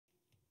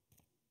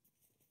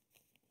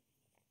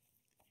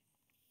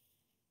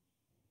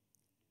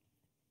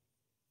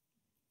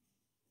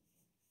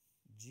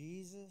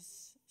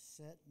Jesus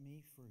set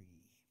me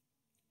free.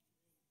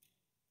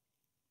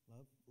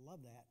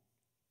 Love that.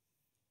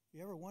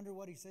 You ever wonder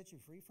what He set you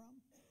free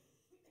from?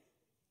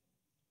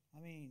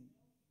 I mean,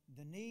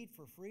 the need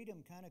for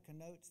freedom kind of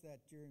connotes that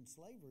you're in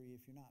slavery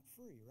if you're not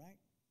free, right?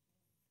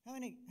 How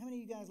many of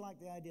you guys like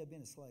the idea of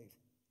being a slave?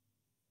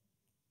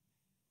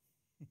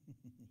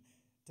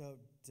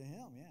 to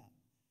Him, yeah.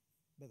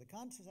 But the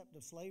concept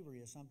of slavery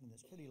is something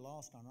that's pretty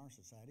lost on our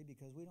society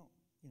because we don't,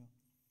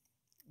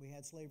 we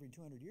had slavery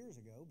 200 years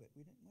ago, but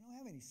we don't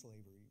have any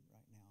slavery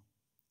right now.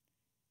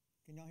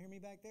 Can y'all hear me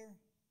back there?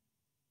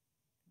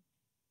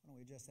 Why don't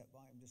we adjust that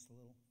volume just a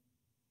little,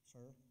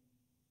 sir?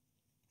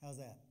 How's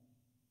that?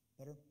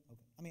 Better?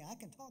 Okay. I mean, I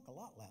can talk a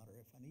lot louder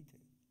if I need to.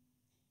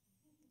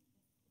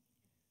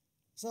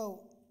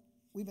 So,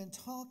 we've been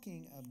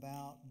talking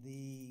about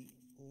the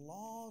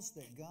laws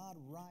that God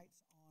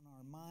writes on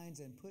our minds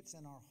and puts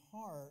in our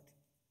heart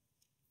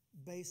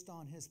based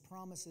on His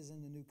promises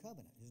in the New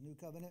Covenant. His New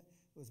Covenant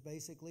was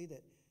basically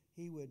that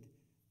He would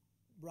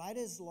write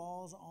His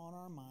laws on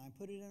our mind,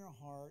 put it in our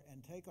heart,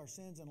 and take our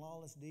sins and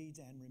lawless deeds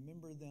and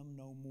remember them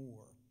no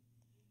more.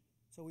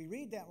 So we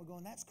read that and we're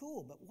going, that's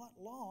cool, but what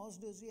laws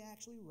does He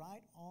actually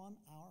write on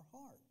our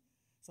heart?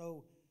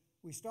 So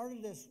we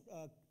started this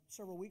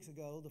several weeks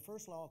ago. The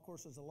first law, of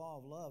course, is the law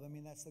of love. I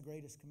mean, that's the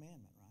greatest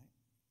commandment,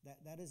 right?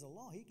 That is a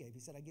law He gave. He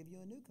said, I give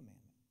you a new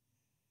commandment.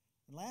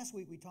 And last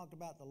week we talked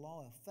about the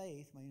law of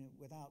faith. I mean,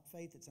 without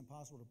faith it's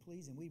impossible to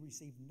please Him. We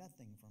receive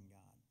nothing from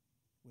God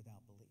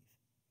without belief.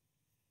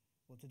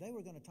 Well, today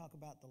we're going to talk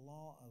about the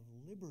law of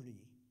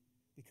liberty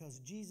because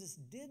Jesus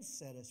did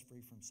set us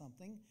free from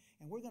something.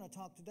 And we're going to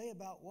talk today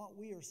about what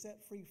we are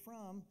set free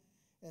from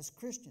as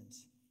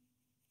Christians.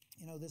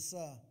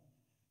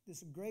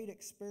 This great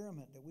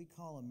experiment that we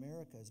call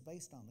America is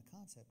based on the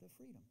concept of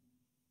freedom.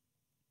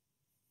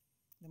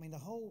 I mean,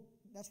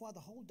 that's why the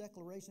whole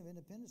Declaration of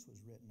Independence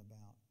was written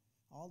about.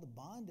 All the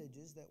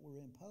bondages that were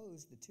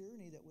imposed, the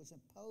tyranny that was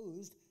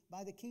imposed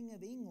by the King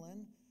of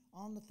England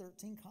on the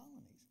 13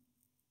 colonies.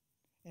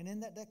 And in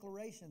that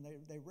declaration,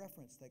 they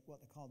referenced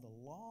what they call the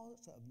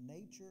laws of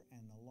nature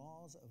and the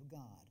laws of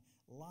God.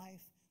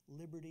 Life,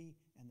 liberty,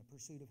 and the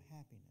pursuit of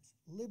happiness.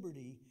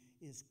 Liberty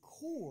is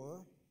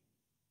core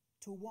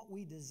to what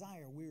we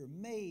desire. We are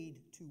made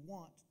to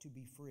want to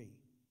be free.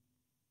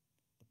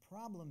 The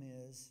problem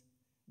is,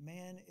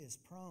 man is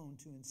prone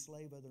to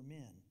enslave other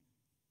men.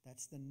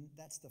 That's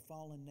the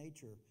fallen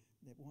nature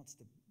that wants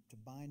to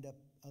bind up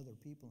other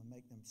people and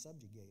make them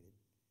subjugated.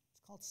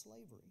 It's called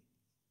slavery.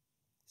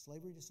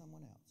 Slavery to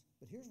someone else.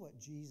 But here's what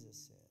Jesus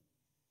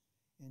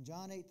said. In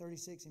John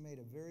 8:36, He made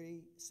a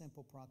very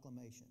simple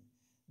proclamation.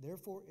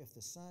 Therefore, if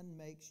the Son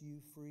makes you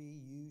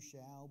free, you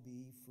shall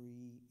be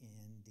free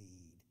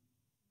indeed.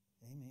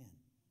 Amen.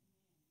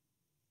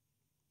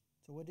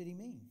 So what did He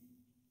mean?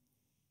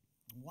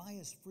 Why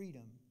is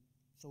freedom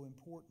so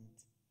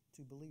important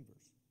to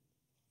believers?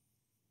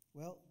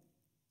 Well,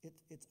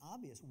 it's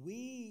obvious.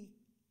 We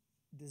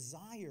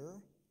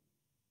desire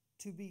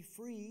to be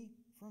free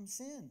from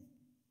sin.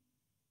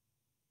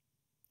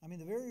 I mean,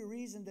 the very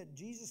reason that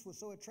Jesus was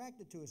so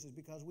attracted to us is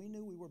because we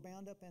knew we were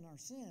bound up in our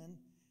sin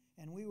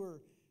and we were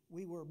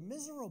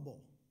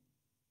miserable.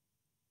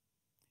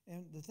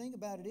 And the thing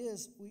about it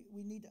is,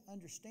 we need to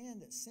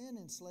understand that sin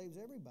enslaves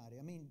everybody.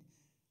 I mean,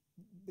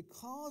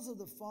 because of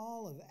the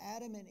fall of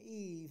Adam and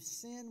Eve,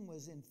 sin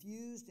was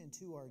infused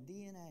into our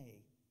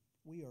DNA.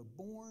 We are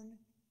born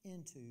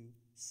into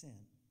sin,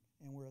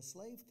 and we're a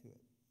slave to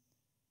it.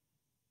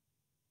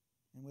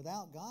 And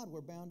without God,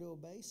 we're bound to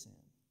obey sin.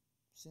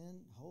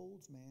 Sin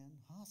holds man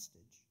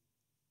hostage.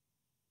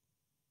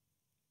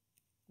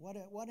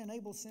 What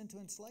enables sin to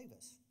enslave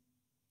us?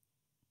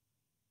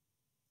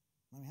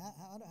 I mean,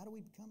 how do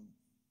we become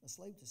a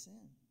slave to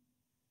sin?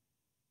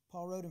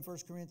 Paul wrote in 1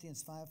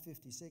 Corinthians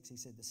 5:56, he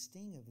said, the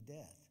sting of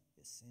death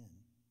is sin,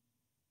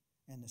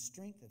 and the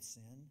strength of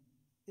sin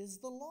is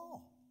the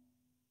law.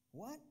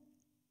 What?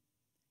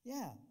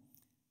 Yeah.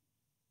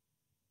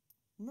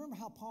 Remember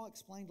how Paul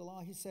explained the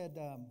law? He said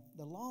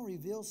the law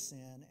reveals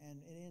sin,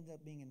 and it ended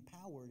up being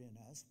empowered in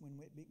us when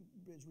it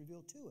is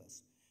revealed to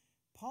us.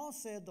 Paul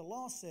said the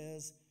law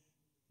says,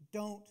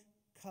 don't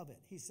covet.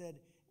 He said,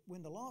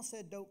 when the law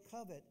said don't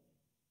covet,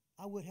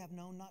 I would have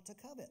known not to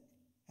covet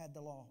had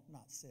the law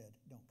not said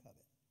don't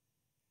covet.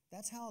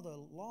 That's how the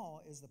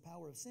law is the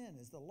power of sin,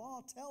 is the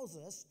law tells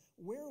us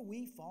where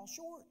we fall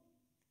short.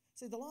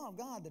 See, the law of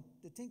God,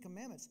 the Ten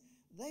Commandments,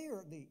 they're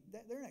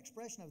an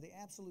expression of the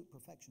absolute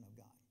perfection of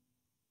God.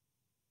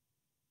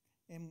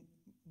 And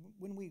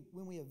when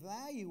we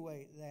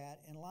evaluate that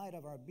in light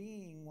of our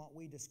being, what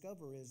we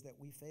discover is that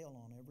we fail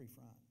on every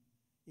front.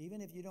 Even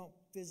if you don't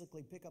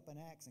physically pick up an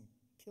axe and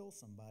kill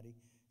somebody,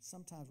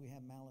 sometimes we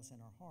have malice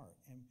in our heart.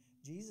 And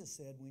Jesus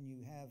said when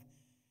you have,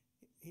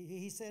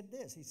 he said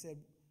this, he said,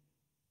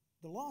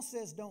 the law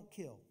says don't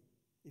kill.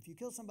 If you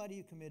kill somebody,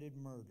 you committed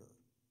murder.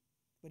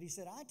 But he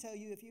said, I tell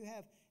you, if you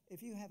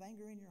have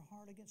anger in your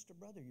heart against a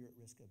brother, you're at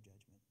risk of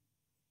judgment.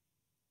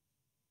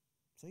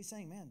 So he's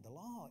saying, man, the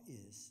law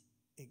is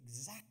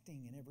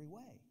exacting in every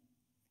way.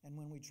 And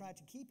when we try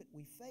to keep it,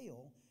 we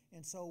fail.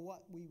 And so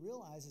what we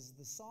realize is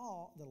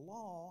the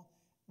law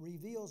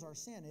reveals our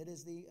sin. It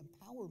is the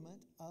empowerment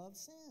of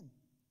sin,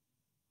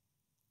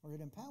 or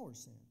it empowers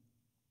sin.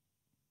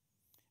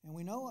 And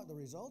we know what the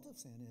result of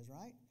sin is,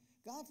 right?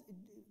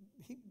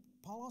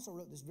 Paul also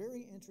wrote this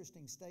very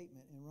interesting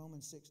statement in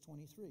Romans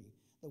 6:23.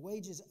 The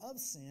wages of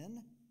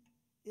sin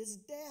is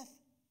death.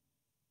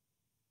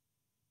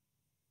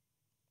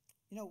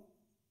 You know,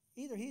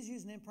 either he's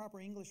using improper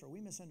English or we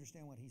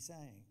misunderstand what he's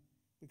saying.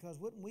 Because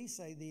wouldn't we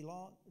say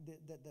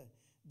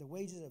the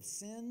wages of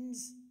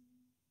sins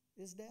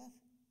is death?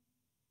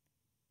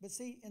 But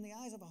see, in the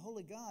eyes of a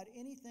holy God,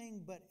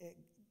 anything but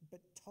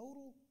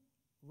total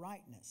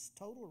rightness,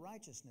 total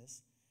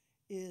righteousness,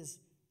 is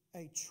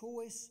a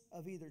choice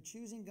of either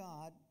choosing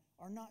God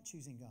or not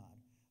choosing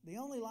God. The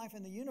only life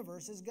in the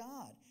universe is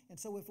God. And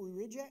so if we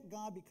reject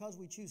God because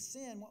we choose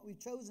sin, what we've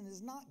chosen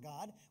is not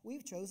God.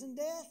 We've chosen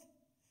death.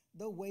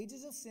 The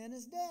wages of sin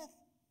is death.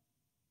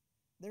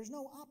 There's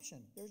no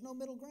option. There's no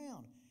middle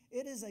ground.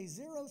 It is a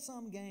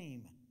zero-sum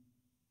game.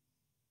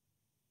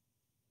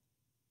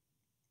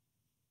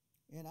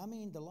 And I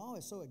mean, the law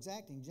is so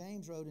exacting.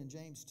 James wrote in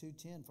James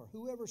 2:10, "For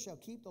whoever shall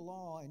keep the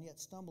law and yet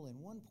stumble in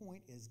one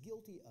point is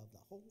guilty of the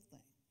whole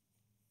thing."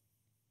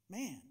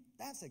 Man,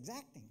 that's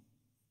exacting.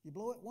 You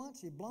blow it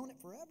once, you've blown it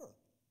forever.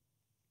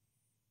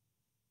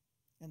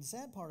 And the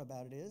sad part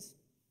about it is,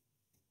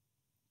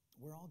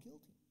 we're all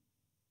guilty.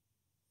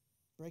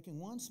 Breaking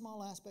one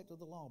small aspect of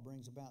the law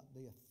brings about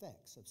the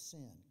effects of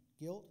sin: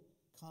 guilt,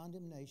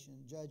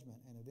 condemnation,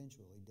 judgment, and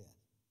eventually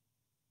death.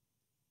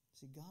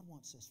 See, God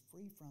wants us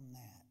free from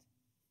that.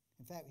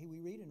 In fact, we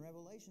read in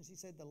Revelations, he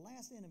said the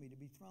last enemy to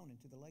be thrown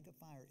into the lake of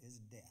fire is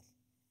death.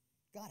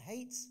 God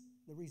hates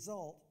the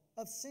result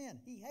of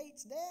sin. He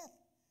hates death.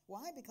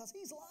 Why? Because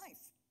he's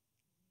life.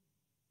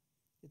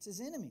 It's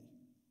his enemy.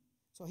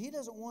 So he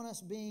doesn't want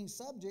us being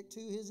subject to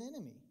his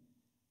enemy.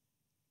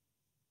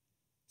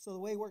 So the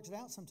way he works it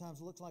out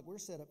sometimes looks like we're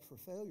set up for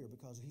failure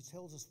because he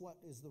tells us what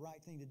is the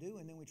right thing to do,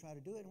 and then we try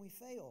to do it and we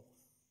fail.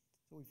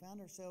 So we found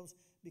ourselves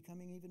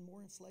becoming even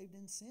more enslaved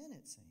in sin,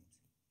 it seems.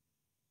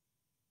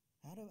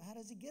 How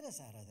does he get us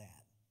out of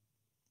that?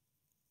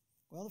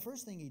 Well, the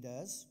first thing he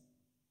does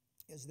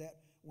is that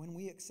when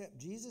we accept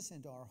Jesus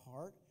into our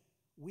heart,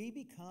 we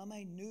become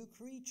a new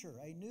creature,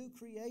 a new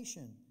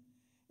creation.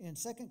 In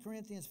 2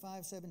 Corinthians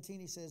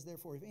 5:17, he says,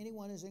 "Therefore, if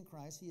anyone is in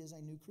Christ, he is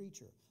a new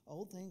creature.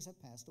 Old things have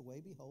passed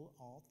away. Behold,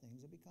 all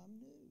things have become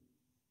new."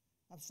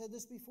 I've said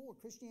this before.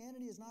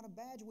 Christianity is not a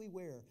badge we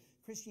wear.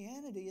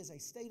 Christianity is a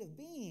state of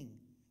being.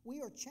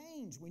 We are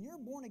changed. When you're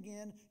born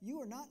again, you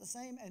are not the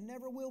same and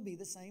never will be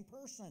the same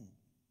person.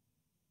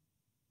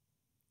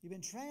 You've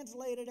been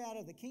translated out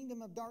of the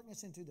kingdom of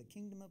darkness into the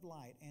kingdom of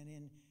light,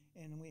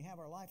 and we have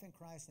our life in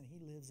Christ, and he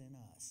lives in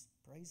us.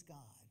 Praise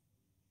God.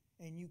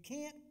 And you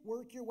can't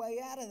work your way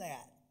out of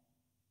that.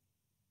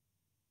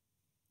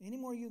 Any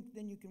more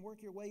than you can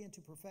work your way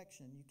into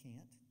perfection, you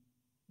can't.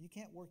 You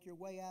can't work your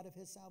way out of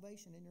his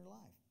salvation in your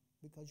life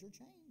because you're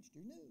changed,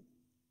 you're new.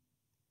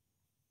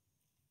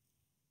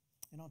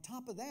 And on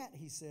top of that,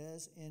 he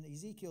says in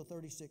Ezekiel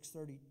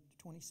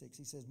 36:30-26,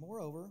 he says,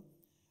 "Moreover,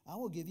 I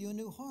will give you a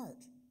new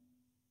heart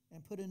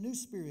and put a new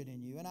spirit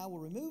in you, and I will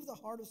remove the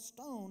heart of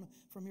stone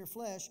from your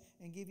flesh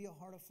and give you a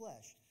heart of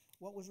flesh."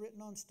 What was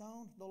written on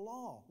stone? The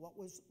law. What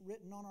was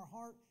written on our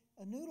heart?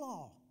 A new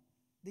law.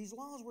 These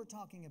laws we're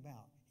talking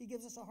about. He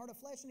gives us a heart of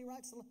flesh and he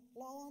writes the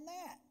law on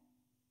that.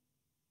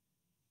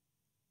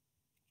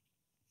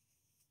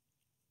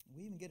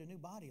 We even get a new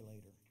body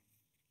later.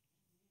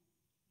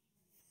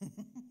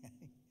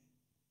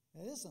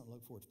 That is something to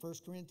look forward to.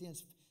 1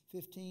 Corinthians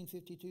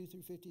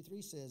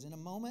 15:52-53 says, "In a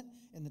moment,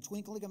 in the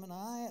twinkling of an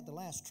eye, at the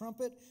last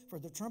trumpet, for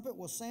the trumpet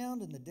will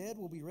sound, and the dead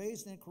will be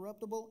raised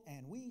incorruptible,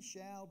 and we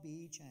shall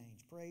be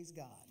changed." Praise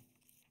God.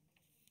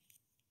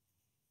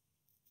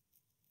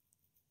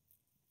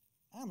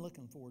 I'm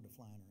looking forward to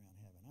flying around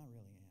heaven. I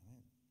really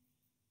am.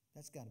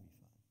 That's got to be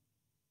fun.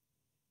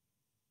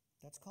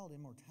 That's called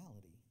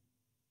immortality.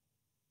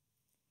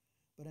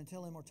 But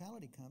until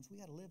immortality comes, we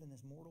got to live in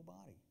this mortal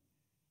body.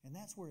 And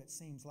that's where it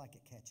seems like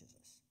it catches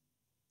us,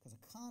 because a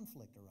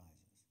conflict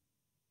arises.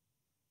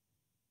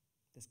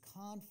 This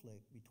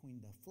conflict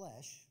between the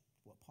flesh,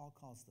 what Paul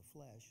calls the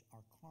flesh,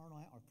 our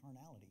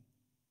carnality,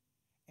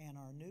 and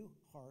our new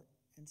heart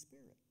and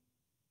spirit.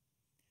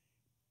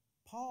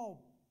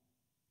 Paul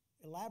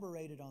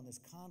elaborated on this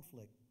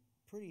conflict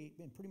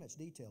in pretty much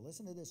detail.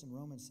 Listen to this in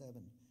Romans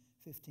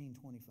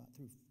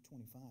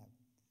 7:15-25.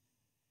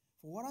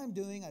 "For what I'm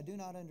doing, I do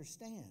not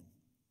understand.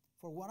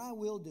 For what I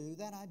will do,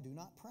 that I do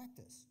not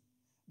practice.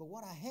 But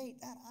what I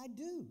hate, that I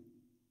do.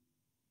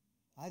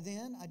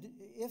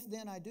 If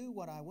then I do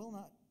what I will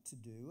not to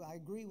do, I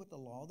agree with the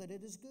law that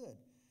it is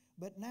good.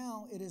 But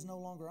now it is no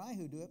longer I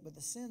who do it, but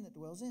the sin that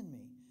dwells in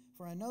me.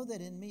 For I know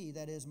that in me,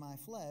 that is my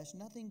flesh,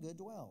 nothing good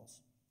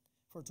dwells.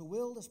 For to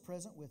will is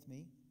present with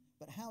me,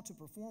 but how to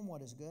perform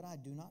what is good I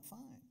do not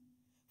find.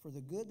 For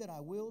the good that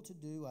I will to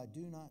do, I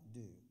do not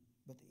do.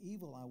 But the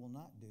evil I will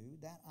not do,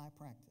 that I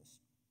practice.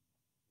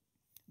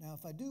 Now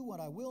if I do what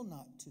I will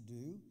not to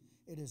do,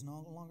 It is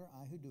no longer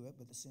I who do it,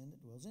 but the sin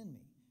that dwells in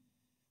me.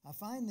 I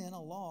find then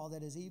a law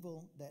that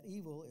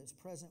evil is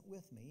present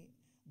with me,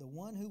 the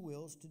one who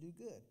wills to do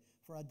good.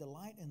 For I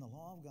delight in the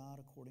law of God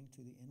according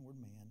to the inward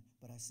man,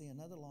 but I see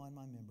another law in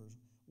my members,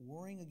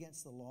 warring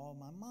against the law of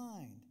my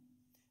mind,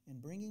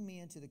 and bringing me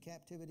into the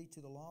captivity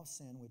to the law of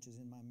sin which is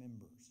in my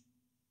members.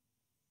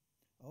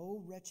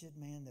 O wretched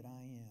man that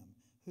I am,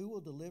 who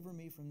will deliver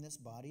me from this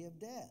body of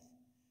death?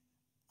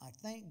 I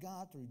thank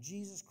God through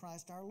Jesus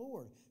Christ our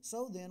Lord.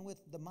 So then,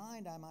 with the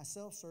mind I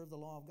myself serve the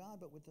law of God,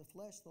 but with the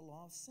flesh the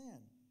law of sin.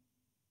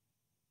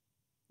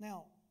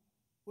 Now,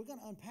 we're going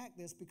to unpack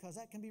this because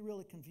that can be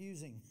really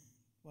confusing,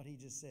 what he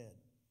just said.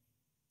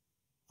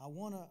 I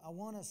want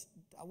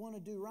to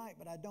do right,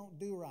 but I don't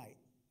do right.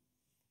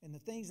 And the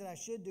things that I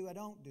should do, I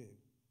don't do.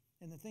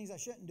 And the things I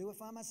shouldn't do, I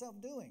find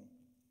myself doing.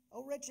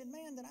 Oh, wretched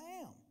man that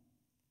I am.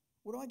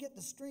 Where do I get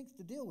the strength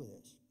to deal with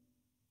this?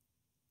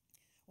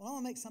 Well, I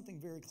want to make something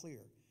very clear,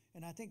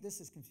 and I think this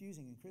is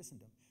confusing in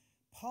Christendom.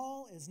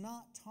 Paul is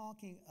not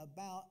talking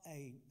about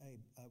a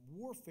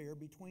warfare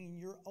between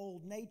your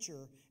old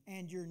nature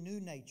and your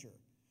new nature,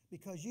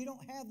 because you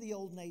don't have the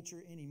old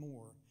nature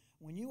anymore.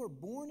 When you are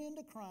born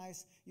into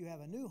Christ, you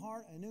have a new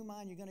heart, a new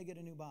mind, you're going to get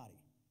a new body.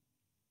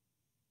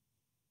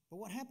 But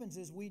what happens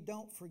is we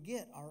don't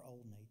forget our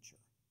old nature.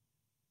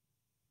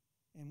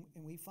 And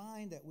we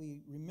find that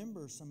we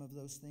remember some of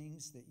those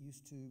things that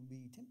used to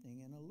be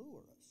tempting and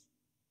allure us.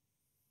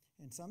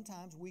 And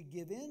sometimes we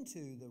give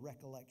into the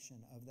recollection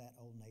of that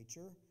old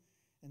nature,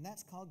 and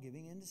that's called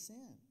giving into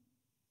sin.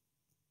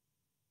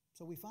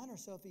 So we find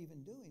ourselves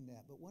even doing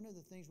that, but one of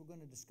the things we're going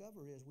to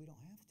discover is we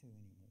don't have to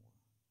anymore.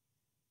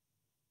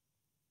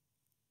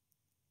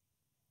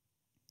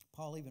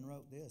 Paul even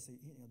wrote this,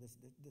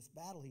 this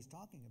battle he's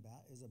talking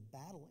about is a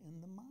battle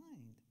in the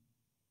mind.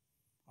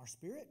 Our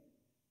spirit,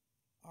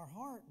 our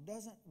heart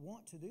doesn't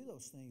want to do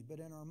those things, but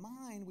in our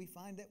mind we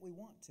find that we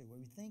want to,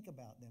 we think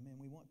about them and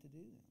we want to do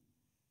them.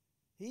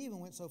 He even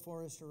went so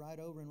far as to write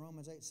over in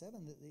Romans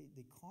 8:7 that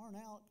the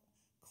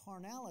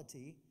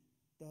carnality,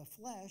 the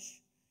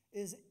flesh,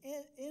 is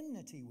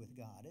enmity with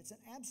God. It's an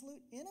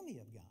absolute enemy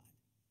of God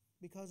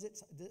because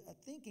it's a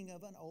thinking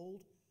of an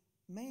old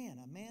man,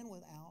 a man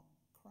without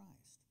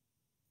Christ.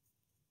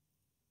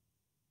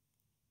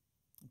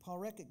 And Paul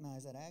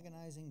recognized that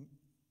agonizing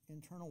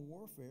internal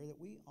warfare that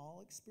we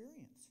all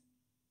experience.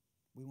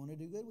 We want to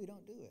do good, we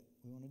don't do it.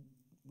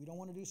 We don't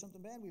want to do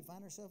something bad, we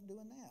find ourselves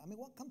doing that. I mean,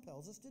 what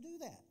compels us to do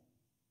that?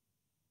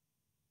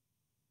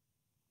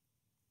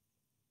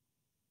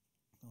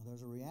 Well,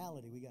 there's a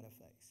reality we got to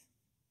face.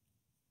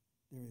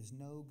 There is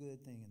no good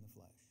thing in the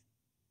flesh.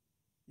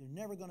 You're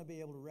never going to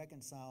be able to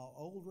reconcile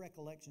old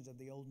recollections of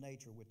the old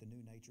nature with the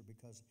new nature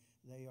because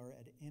they are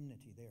at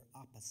enmity. They are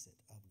opposite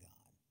of God.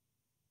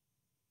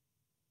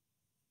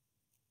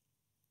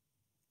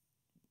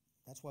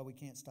 That's why we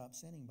can't stop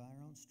sinning by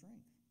our own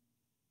strength.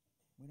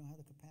 We don't have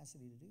the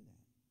capacity to do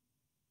that.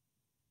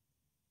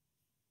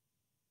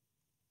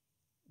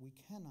 We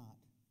cannot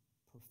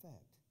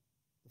perfect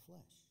the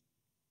flesh.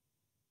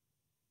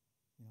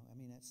 You know, I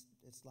mean,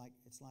 it's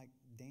like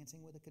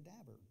dancing with a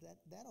cadaver.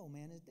 That old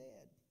man is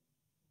dead.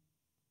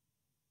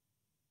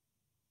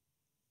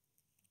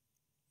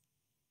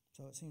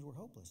 So it seems we're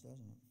hopeless,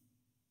 doesn't it?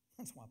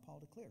 That's why Paul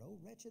declared, "Oh,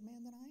 wretched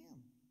man that I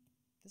am."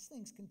 This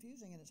thing's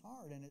confusing and it's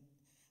hard, and it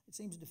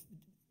seems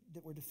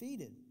that we're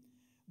defeated.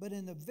 But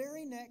in the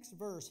very next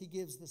verse, he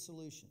gives the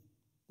solution.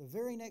 The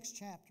very next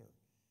chapter,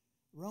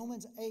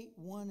 Romans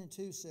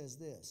 8:1-2 says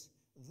this: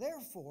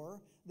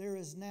 "Therefore, there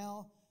is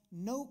now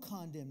no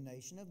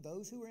condemnation of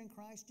those who are in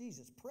Christ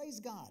Jesus."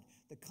 Praise God.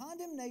 The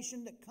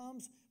condemnation that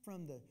comes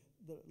from the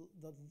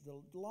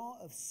law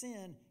of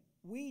sin,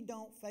 we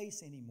don't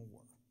face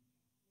anymore.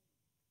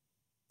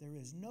 There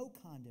is no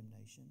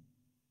condemnation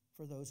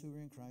for those who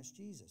are in Christ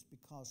Jesus,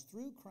 because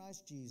through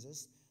Christ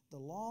Jesus, the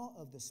law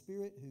of the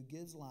Spirit who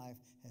gives life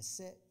has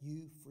set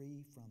you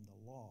free from the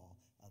law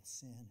of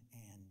sin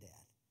and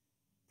death.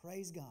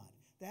 Praise God.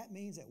 That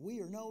means that we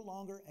are no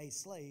longer a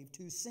slave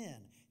to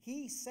sin.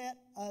 He set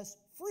us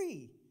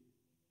free.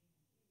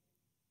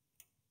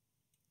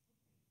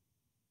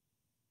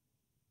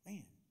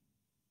 Man,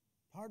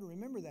 hard to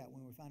remember that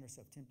when we find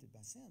ourselves tempted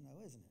by sin,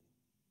 though, isn't it?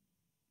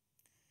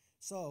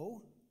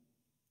 So,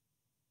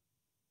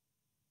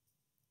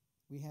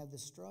 we have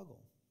this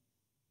struggle.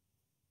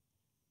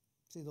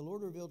 See, the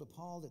Lord revealed to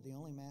Paul that the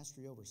only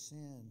mastery over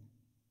sin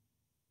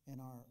and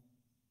our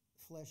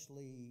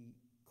fleshly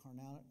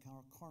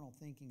carnal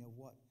thinking of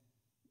what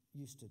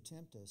used to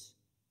tempt us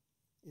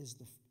is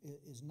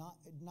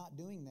not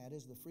doing that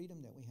is the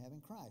freedom that we have in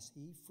Christ.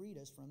 He freed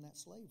us from that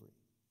slavery.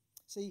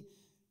 See,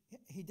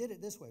 he did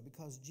it this way: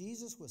 because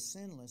Jesus was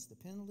sinless, the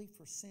penalty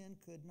for sin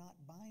could not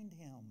bind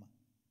him.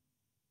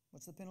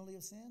 What's the penalty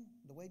of sin?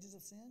 The wages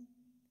of sin?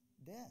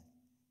 Death.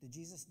 Did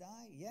Jesus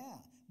die? Yeah.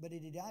 But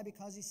did he die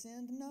because he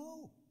sinned?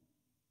 No.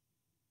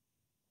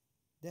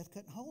 Death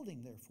couldn't hold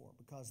him, therefore,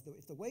 because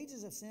if the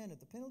wages of sin, if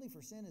the penalty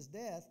for sin is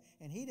death,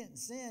 and he didn't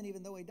sin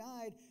even though he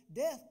died,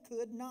 death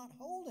could not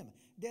hold him.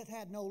 Death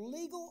had no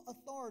legal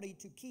authority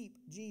to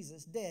keep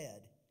Jesus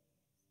dead.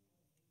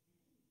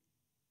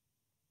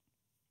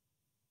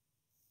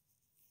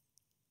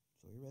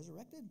 He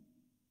resurrected.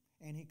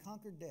 And He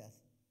conquered death,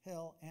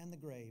 hell, and the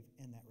grave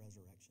in that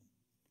resurrection.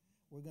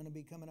 We're going to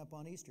be coming up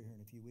on Easter here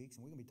in a few weeks,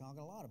 and we're going to be talking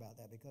a lot about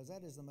that because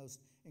that is the most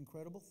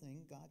incredible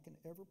thing God can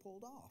ever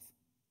pull off.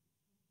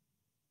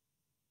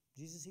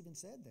 Jesus even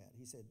said that.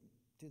 He said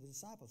to the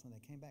disciples when they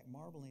came back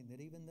marveling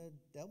that even the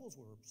devils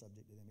were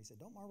subject to them. He said,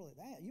 don't marvel at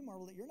that. You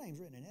marvel that your name's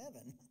written in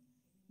heaven.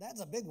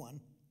 That's a big one.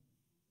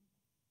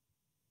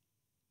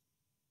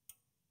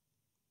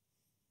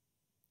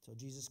 So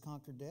Jesus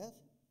conquered death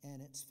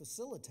and its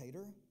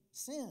facilitator,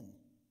 sin.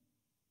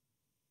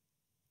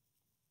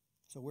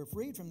 So we're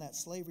freed from that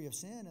slavery of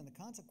sin and the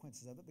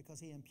consequences of it because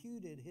He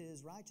imputed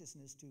His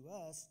righteousness to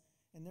us,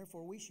 and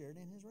therefore we shared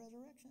in His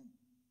resurrection.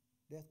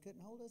 Death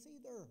couldn't hold us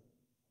either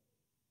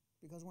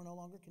because we're no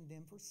longer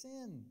condemned for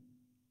sin.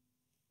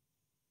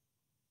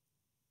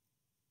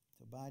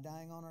 So by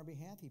dying on our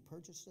behalf, He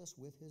purchased us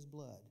with His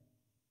blood.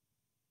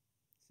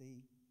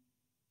 See,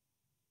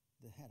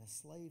 they had a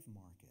slave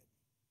market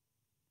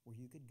where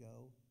you could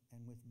go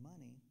and with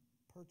money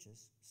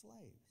purchase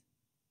slaves.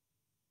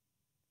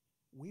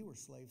 We were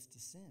slaves to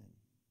sin.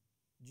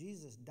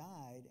 Jesus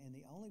died, and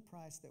the only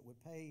price that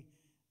would pay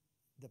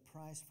the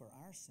price for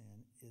our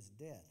sin is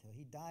death. So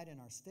He died in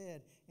our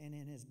stead, and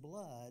in His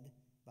blood,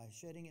 by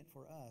shedding it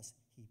for us,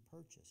 He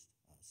purchased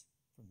us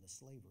from the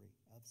slavery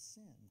of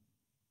sin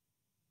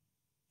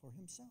for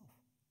Himself.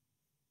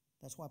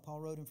 That's why Paul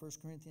wrote in 1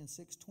 Corinthians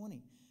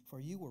 6:20, for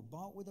you were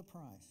bought with a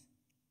price.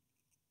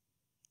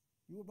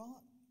 You were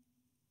bought.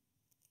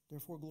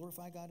 Therefore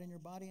glorify God in your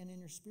body and in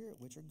your spirit,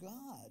 which are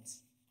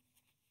God's.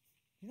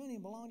 You don't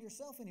even belong to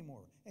yourself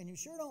anymore. And you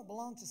sure don't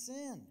belong to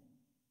sin.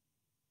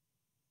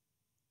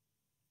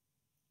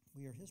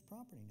 We are His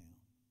property now.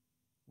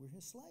 We're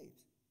His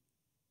slaves.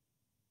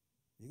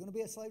 If you're going to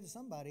be a slave to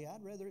somebody,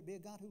 I'd rather it be a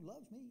God who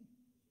loves me.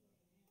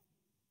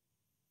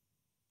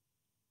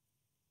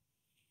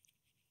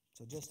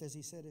 So just as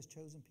He set His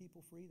chosen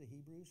people free, the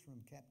Hebrews,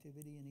 from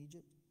captivity in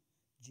Egypt,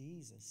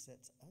 Jesus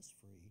sets us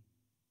free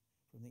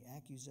from the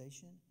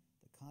accusation,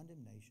 the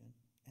condemnation,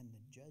 and the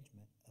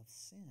judgment of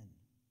sin.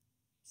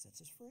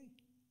 Sets us free.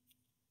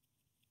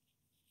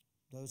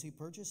 Those He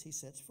purchased, He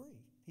sets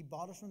free. He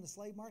bought us from the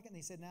slave market, and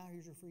He said, now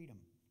here's your freedom.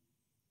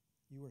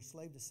 You were a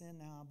slave to sin,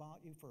 now I bought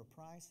you for a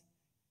price.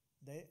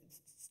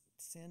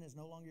 Sin is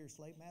no longer your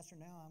slave master,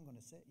 now I'm going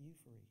to set you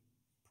free.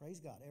 Praise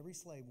God. Every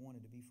slave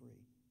wanted to be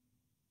free.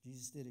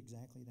 Jesus did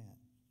exactly that.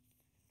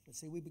 But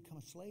see, we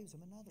become slaves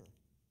of another.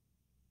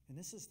 And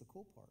this is the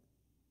cool part.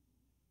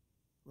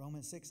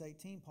 Romans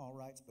 6:18, Paul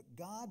writes, but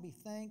God be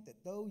thanked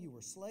that though you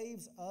were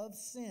slaves of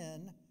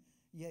sin,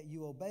 yet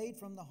you obeyed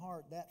from the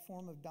heart that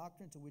form of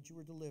doctrine to which you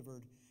were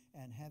delivered,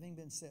 and having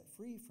been set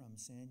free from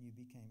sin, you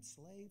became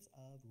slaves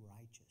of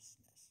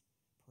righteousness.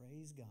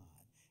 Praise God.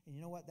 And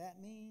you know what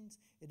that means?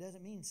 It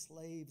doesn't mean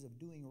slaves of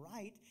doing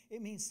right.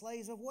 It means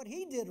slaves of what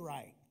He did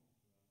right.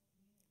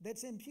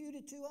 That's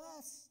imputed to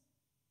us.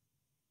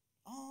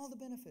 All the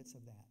benefits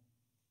of that.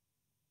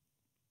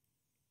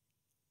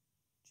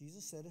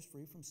 Jesus set us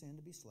free from sin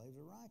to be slaves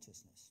of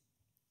righteousness.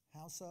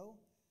 How so?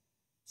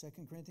 2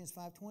 Corinthians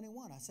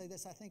 5:21. I say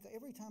this, I think,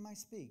 every time I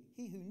speak.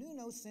 He who knew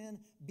no sin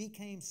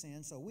became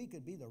sin so we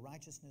could be the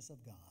righteousness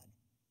of God.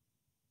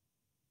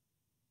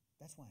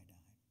 That's why He died.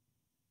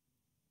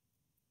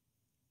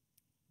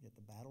 Yet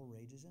the battle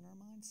rages in our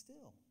minds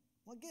still.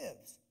 What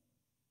gives?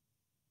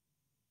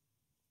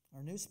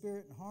 Our new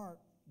spirit and heart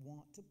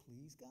want to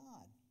please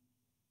God.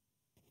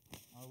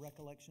 Our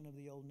recollection of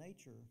the old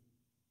nature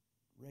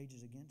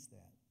rages against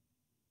that.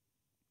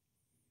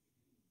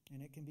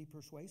 And it can be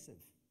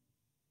persuasive.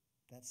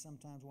 That's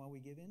sometimes why we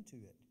give into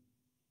it.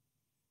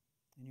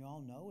 And you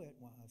all know it.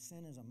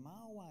 Sin is a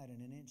mile wide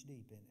and an inch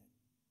deep, isn't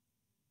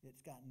it?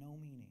 It's got no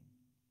meaning.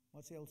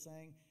 What's the old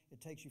saying? It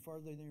takes you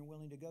farther than you're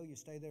willing to go. You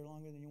stay there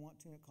longer than you want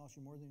to, and it costs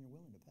you more than you're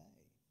willing to pay.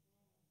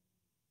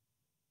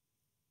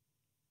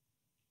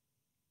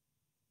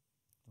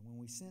 So when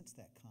we sense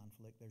that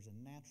conflict, there's a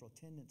natural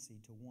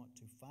tendency to want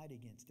to fight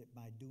against it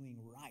by doing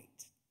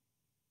right.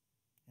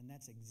 And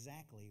that's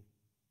exactly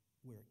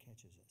where it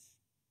catches us,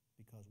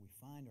 because we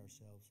find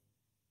ourselves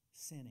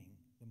sinning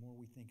the more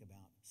we think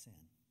about sin.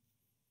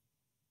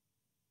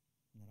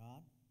 Isn't that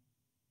odd?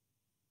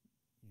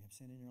 You have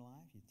sin in your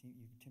life,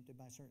 you're tempted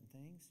by certain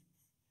things.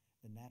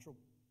 The natural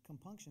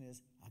compunction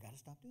is, I got to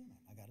stop doing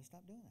that. I got to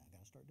stop doing that. I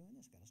got to start doing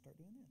this. I got to start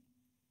doing this.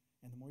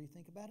 And the more you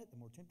think about it, the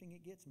more tempting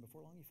it gets, and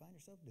before long you find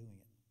yourself doing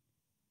it.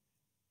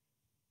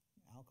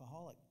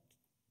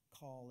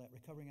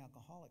 Recovering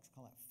alcoholics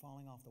call that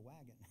falling off the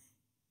wagon.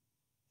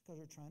 Because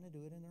they're trying to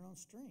do it in their own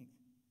strength.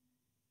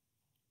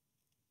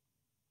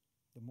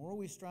 The more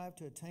we strive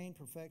to attain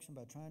perfection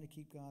by trying to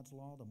keep God's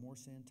law, the more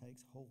sin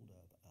takes hold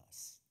of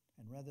us.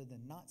 And rather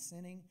than not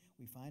sinning,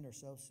 we find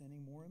ourselves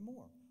sinning more and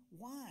more.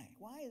 Why?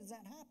 Why is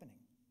that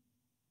happening?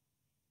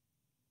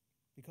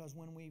 Because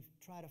when we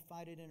try to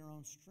fight it in our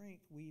own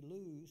strength, we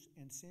lose,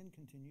 and sin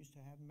continues to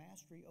have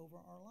mastery over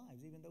our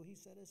lives, even though He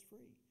set us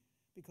free.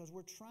 Because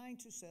we're trying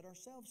to set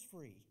ourselves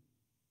free.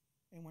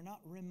 And we're not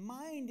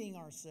reminding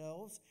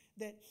ourselves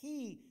that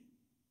He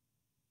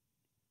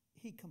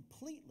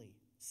completely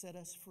set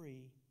us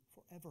free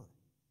forever.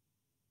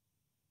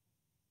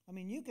 I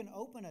mean, you can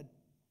open a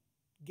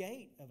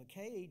gate of a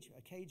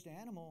caged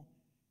animal,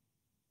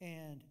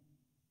 and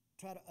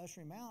try to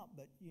usher him out,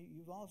 but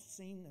you've all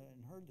seen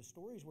and heard the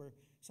stories where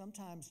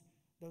sometimes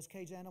those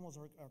caged animals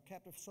are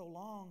captive so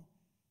long,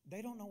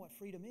 they don't know what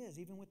freedom is.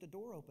 Even with the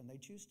door open, they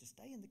choose to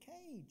stay in the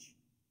cage.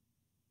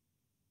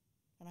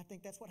 And I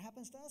think that's what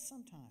happens to us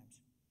sometimes.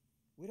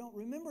 We don't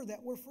remember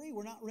that we're free.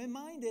 We're not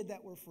reminded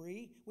that we're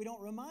free. We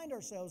don't remind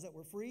ourselves that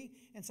we're free.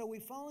 And so we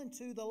fall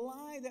into the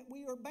lie that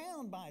we are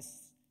bound by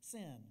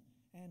sin.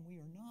 And we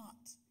are not.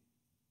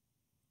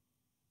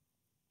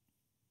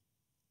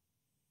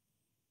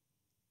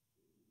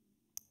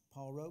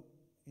 Paul wrote,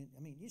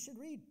 you should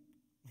read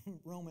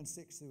Romans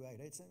 6 through 8.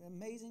 It's an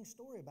amazing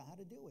story about how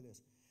to deal with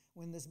this.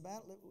 When this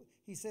battle,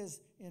 he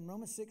says in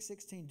Romans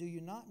 6:16, do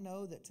you not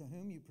know that to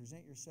whom you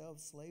present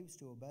yourselves slaves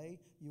to obey,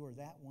 you are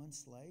that one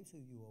slaves who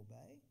you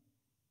obey?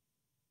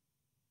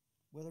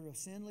 Whether of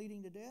sin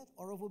leading to death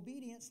or of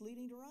obedience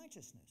leading to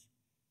righteousness.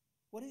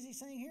 What is he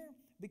saying here?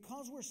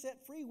 Because we're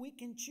set free, we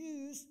can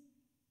choose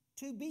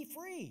to be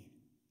free.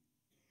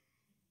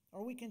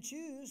 Or we can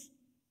choose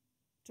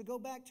to go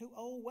back to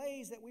old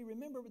ways that we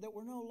remember that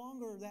we're no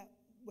longer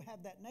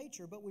have that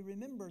nature, but we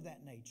remember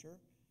that nature.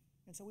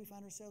 And so we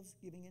find ourselves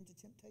giving into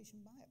temptation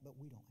by it. But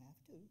we don't have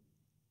to,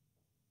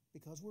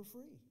 because we're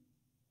free.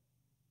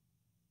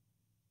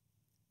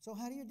 So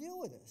how do you deal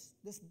with this?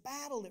 This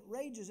battle that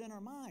rages in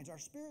our minds. Our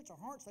spirits, our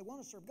hearts, they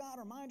want to serve God.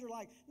 Our minds are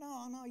like,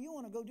 no, you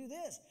want to go do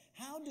this.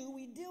 How do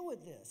we deal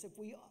with this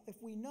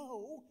if we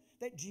know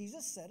that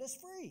Jesus set us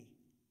free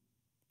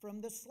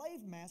from the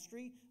slave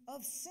mastery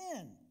of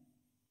sin?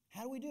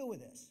 How do we deal with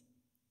this?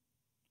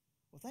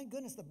 Well, thank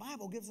goodness the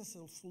Bible gives us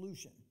a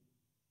solution.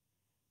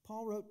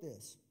 Paul wrote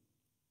this,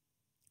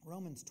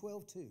 Romans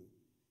 12:2.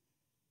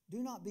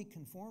 Do not be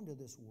conformed to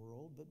this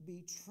world, but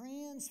be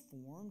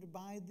transformed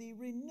by the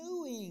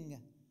renewing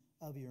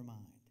of your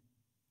mind,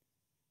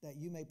 that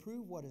you may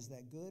prove what is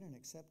that good and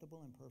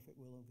acceptable and perfect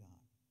will of God.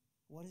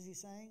 What is he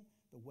saying?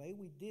 The way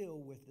we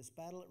deal with this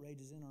battle that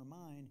rages in our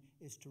mind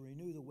is to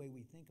renew the way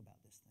we think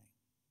about this thing.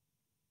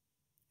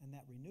 And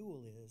that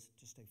renewal is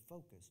to stay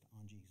focused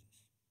on Jesus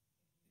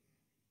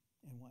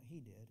and what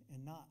he did,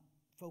 and not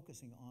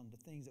focusing on the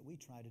things that we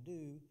try to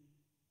do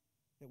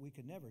that we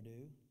could never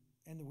do.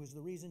 And it was the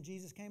reason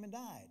Jesus came and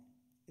died,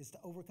 is to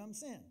overcome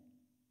sin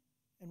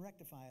and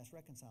rectify us,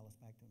 reconcile us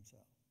back to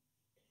himself.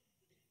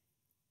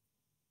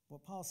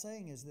 What Paul's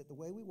saying is that the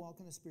way we walk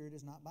in the Spirit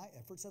is not by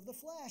efforts of the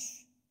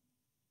flesh.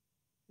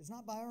 It's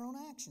not by our own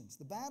actions.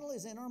 The battle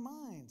is in our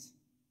minds.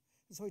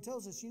 And so he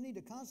tells us you need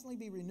to constantly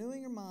be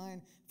renewing your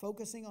mind,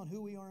 focusing on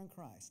who we are in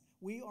Christ.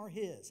 We are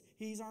his.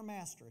 He's our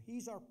master. He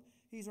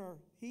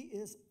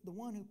is the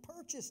one who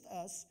purchased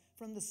us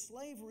from the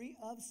slavery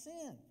of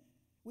sin.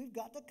 We've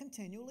got to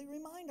continually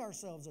remind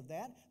ourselves of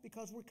that,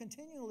 because we're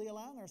continually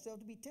allowing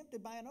ourselves to be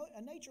tempted by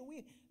a nature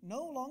we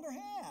no longer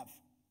have.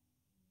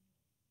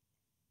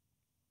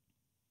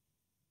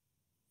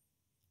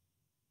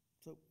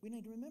 So we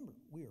need to remember,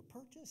 we are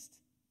purchased.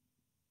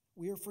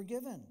 We are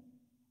forgiven.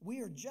 We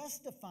are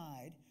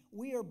justified.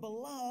 We are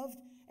beloved,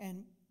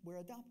 and we're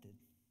adopted.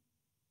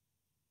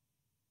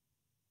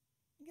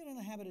 Get in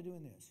the habit of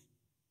doing this.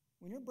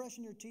 When you're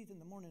brushing your teeth in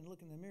the morning and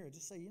looking in the mirror,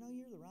 just say, you're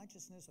the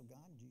righteousness of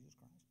God in Jesus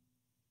Christ.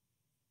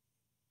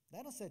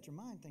 That'll set your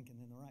mind thinking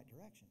in the right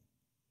direction,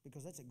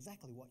 because that's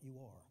exactly what you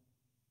are.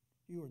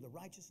 You are the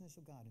righteousness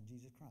of God in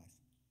Jesus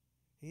Christ.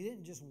 He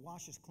didn't just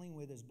wash us clean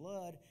with his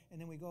blood,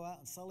 and then we go out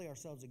and sully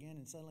ourselves again,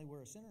 and suddenly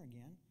we're a sinner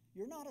again.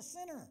 You're not a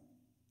sinner.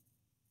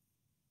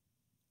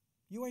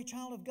 You are a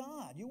child of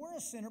God. You were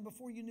a sinner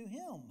before you knew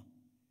him.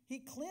 He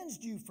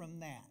cleansed you from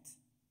that.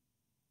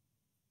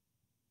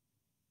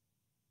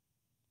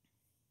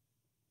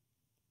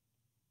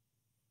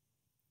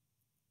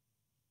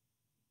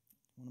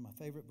 One of my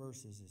favorite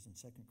verses is in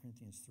 2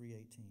 Corinthians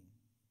 3:18.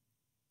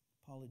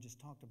 Paul had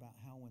just talked about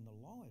how when the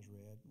law is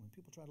read, when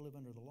people try to live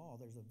under the law,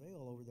 there's a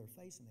veil over their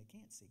face and they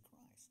can't see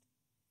Christ.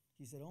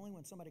 He said only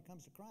when somebody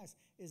comes to Christ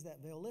is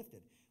that veil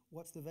lifted.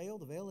 What's the veil?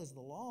 The veil is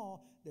the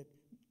law that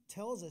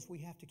tells us we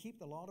have to keep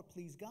the law to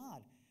please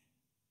God.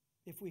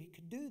 If we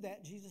could do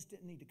that, Jesus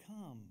didn't need to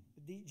come.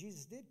 But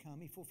Jesus did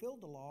come. He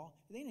fulfilled the law.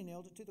 Then he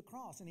nailed it to the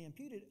cross, and he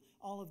imputed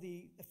all of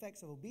the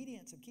effects of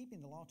obedience of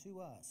keeping the law to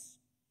us.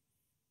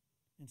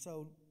 And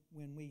so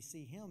when we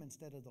see him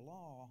instead of the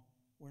law,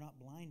 we're not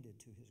blinded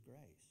to his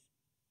grace.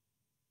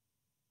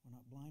 We're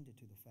not blinded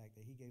to the fact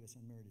that he gave us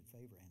unmerited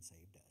favor and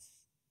saved us.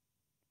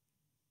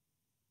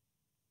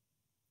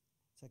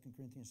 2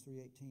 Corinthians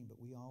 3:18, but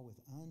we all with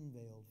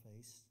unveiled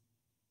face,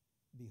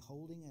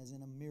 beholding as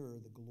in a mirror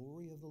the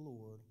glory of the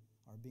Lord,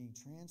 are being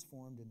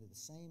transformed into the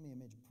same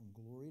image from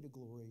glory to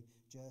glory,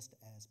 just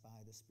as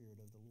by the Spirit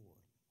of the Lord.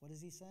 What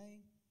is he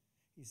saying?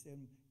 He said,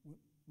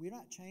 we're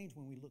not changed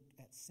when we look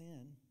at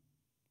sin.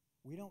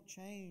 We don't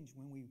change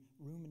when we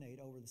ruminate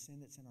over the sin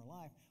that's in our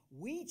life.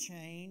 We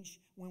change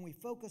when we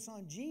focus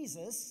on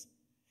Jesus,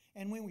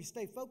 and when we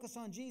stay focused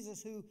on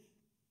Jesus, who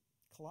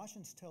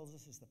Colossians tells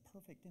us is the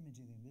perfect image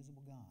of the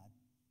invisible God.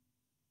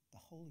 The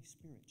Holy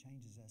Spirit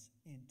changes us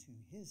into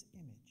His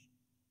image.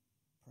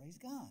 Praise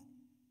God.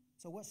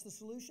 So what's the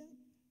solution?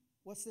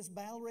 What's this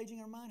battle raging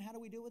in our mind? How do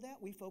we deal with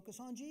that? We focus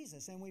on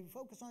Jesus. And when we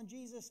focus on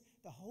Jesus,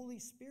 the Holy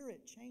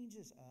Spirit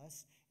changes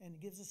us and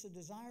gives us a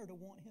desire to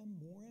want Him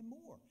more and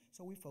more.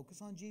 So we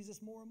focus on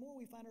Jesus more and more.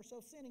 We find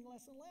ourselves sinning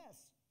less and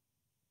less.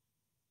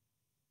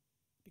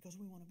 Because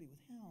we want to be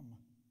with Him.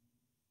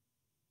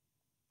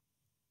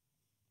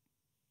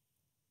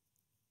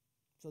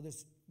 So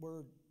this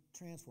word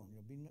transform,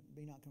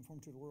 be not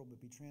conformed to the world,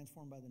 but be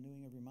transformed by the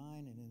renewing of your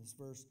mind. And in this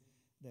verse,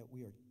 that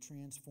we are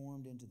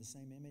transformed into the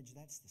same image.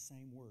 That's the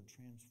same word,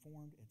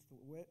 transformed.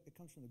 It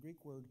comes from the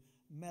Greek word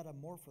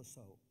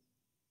metamorphoso.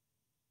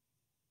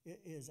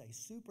 It is a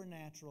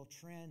supernatural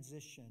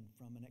transition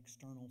from an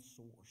external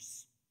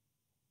source,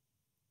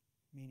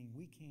 meaning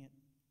we can't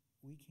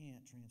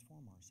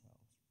transform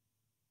ourselves.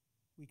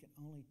 We can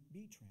only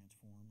be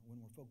transformed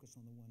when we're focused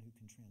on the one who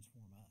can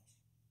transform us,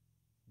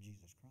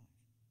 Jesus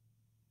Christ.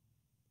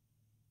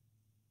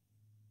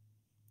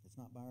 It's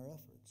not by our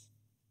efforts.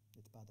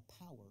 It's by the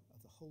power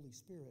of the Holy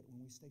Spirit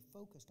when we stay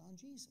focused on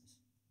Jesus.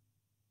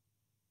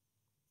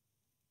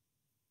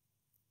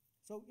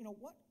 So,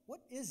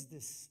 what is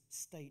this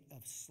state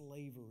of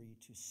slavery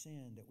to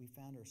sin that we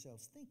found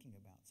ourselves thinking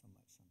about so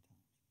much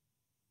sometimes?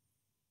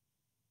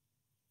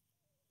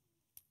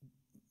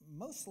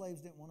 Most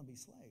slaves didn't want to be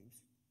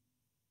slaves.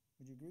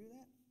 Would you agree with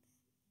that?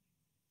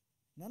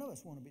 None of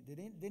us want to be.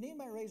 Did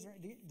anybody raise their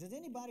hand? Does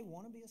anybody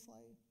want to be a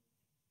slave?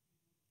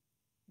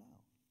 No.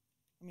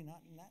 I mean,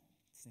 not in that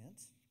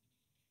sense.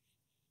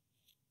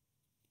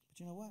 But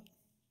you know what?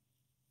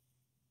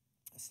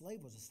 A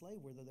slave was a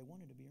slave whether they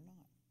wanted to be or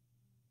not.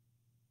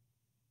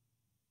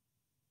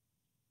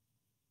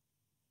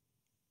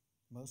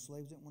 Most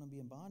slaves didn't want to be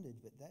in bondage,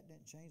 but that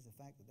didn't change the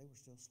fact that they were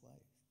still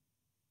slaves.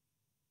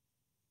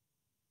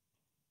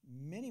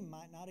 Many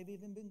might not have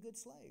even been good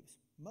slaves.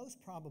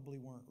 Most probably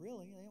weren't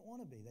really. They didn't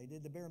want to be. They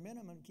did the bare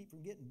minimum to keep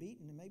from getting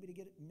beaten and maybe to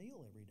get a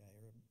meal every day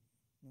or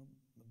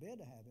a bed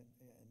to have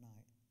at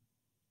night.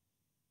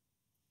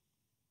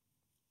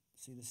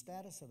 See, the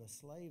status of a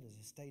slave is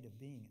a state of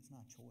being. It's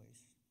not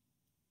choice.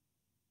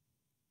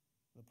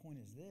 The point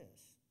is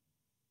this.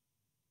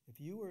 If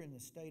you were in the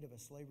state of a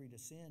slavery to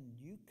sin,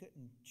 you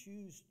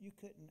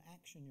couldn't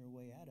action your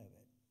way out of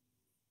it.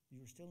 You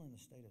were still in the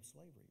state of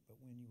slavery. But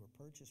when you were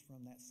purchased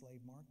from that slave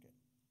market,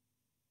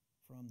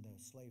 from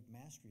the slave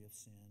mastery of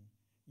sin,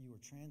 you were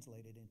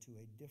translated into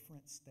a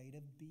different state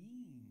of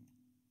being.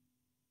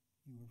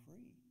 You were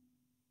free.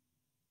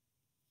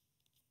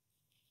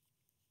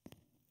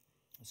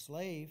 A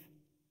slave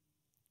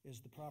is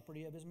the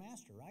property of his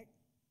master, right?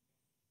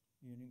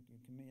 You're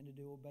commanded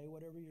to obey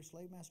whatever your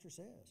slave master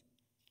says.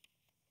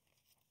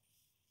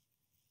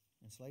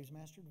 And slaves'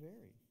 masters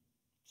varied.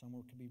 Some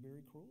could be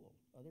very cruel.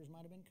 Others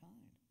might have been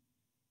kind.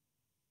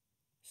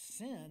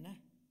 Sin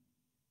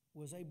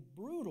was a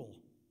brutal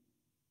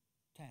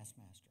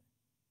taskmaster.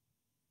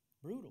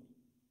 Brutal.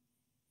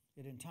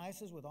 It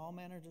entices with all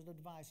manners of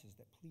devices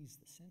that please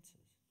the senses.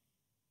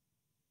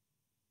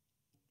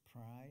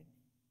 Pride,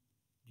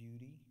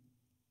 beauty,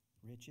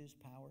 riches,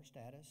 power,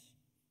 status,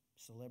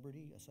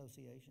 celebrity,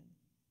 association.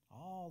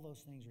 All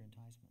those things are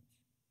enticements.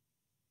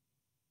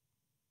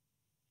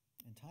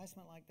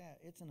 Enticement like that,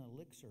 it's an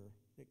elixir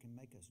that can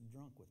make us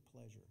drunk with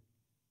pleasure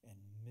and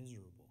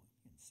miserable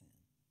in sin.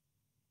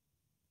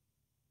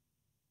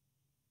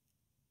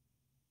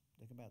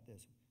 Think about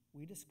this.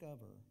 We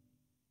discover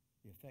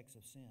the effects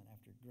of sin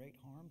after great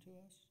harm to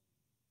us.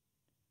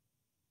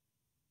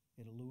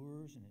 It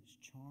allures, and its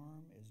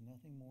charm is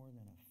nothing more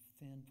than a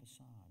thin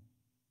facade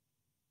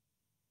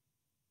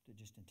that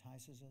just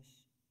entices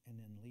us and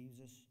then leaves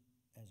us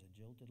as a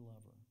jilted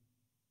lover.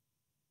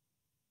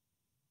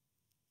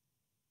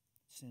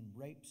 Sin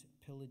rapes, it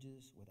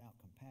pillages without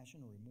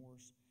compassion or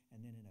remorse,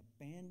 and then it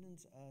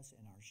abandons us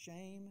in our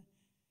shame,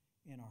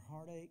 in our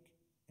heartache,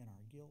 in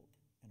our guilt,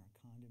 and our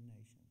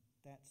condemnation.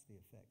 That's the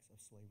effects of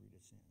slavery to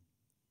sin.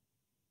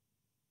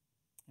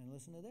 And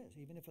listen to this.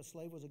 Even if a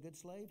slave was a good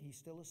slave, he's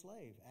still a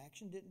slave.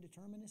 Action didn't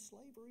determine his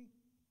slavery.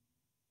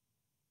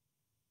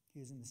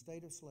 He is in the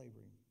state of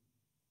slavery.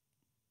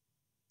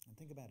 And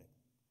think about it.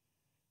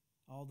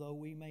 Although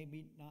we may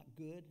be not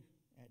good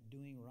at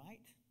doing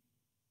right,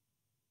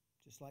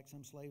 just like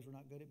some slaves were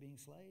not good at being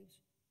slaves,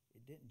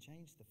 it didn't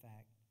change the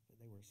fact that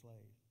they were a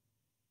slave.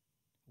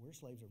 We're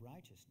slaves of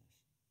righteousness.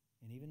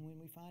 And even when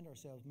we find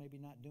ourselves maybe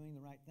not doing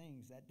the right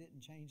things, that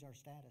didn't change our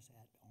status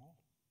at all.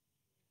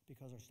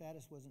 Because our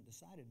status wasn't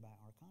decided by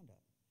our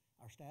conduct.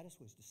 Our status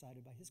was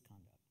decided by His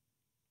conduct.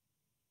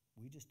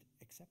 We just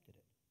accepted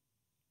it.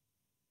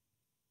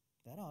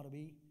 That ought to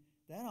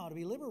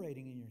be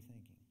liberating in your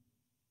thinking.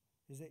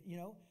 Is that,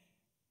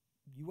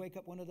 you wake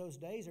up one of those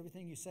days,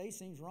 everything you say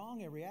seems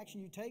wrong, every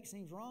action you take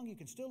seems wrong. You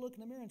can still look in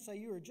the mirror and say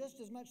you are just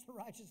as much the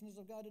righteousness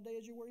of God today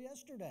as you were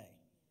yesterday.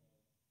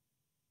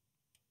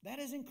 That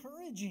is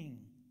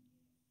encouraging.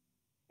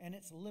 And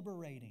it's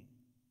liberating.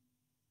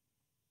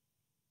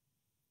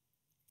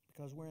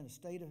 Because we're in a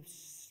state of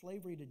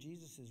slavery to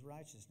Jesus'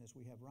 righteousness.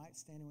 We have right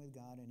standing with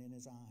God, and in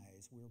His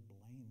eyes, we're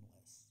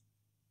blameless.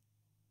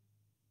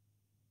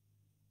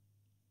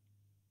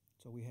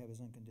 So we have his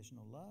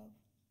unconditional love.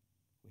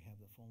 We have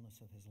the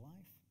fullness of his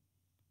life.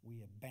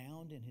 We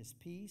abound in his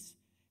peace.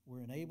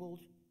 We're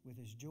enabled with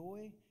his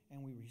joy,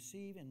 and we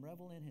receive and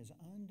revel in his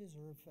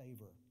undeserved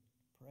favor.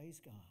 Praise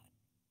God.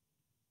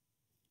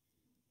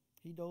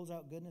 He doles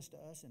out goodness to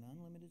us in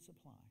unlimited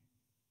supply.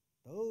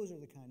 Those are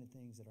the kind of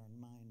things that our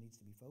mind needs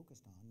to be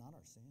focused on, not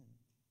our sin.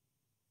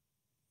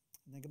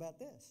 And think about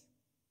this.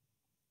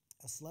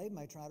 A slave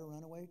may try to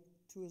run away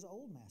to his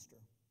old master.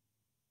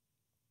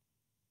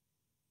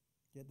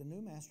 Yet the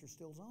new master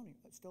still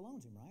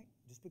owns him, right?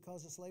 Just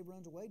because the slave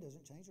runs away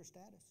doesn't change their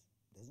status,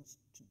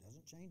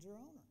 doesn't change their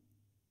owner.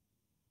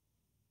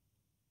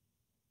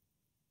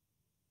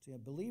 See, a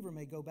believer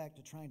may go back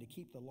to trying to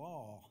keep the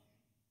law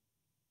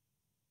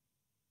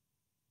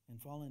and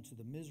fall into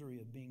the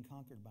misery of being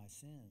conquered by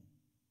sin.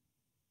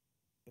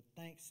 But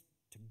thanks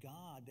to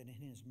God that in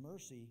his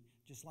mercy,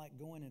 just like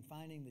going and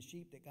finding the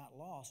sheep that got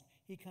lost,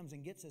 he comes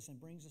and gets us and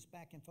brings us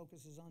back and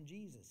focuses on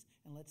Jesus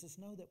and lets us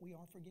know that we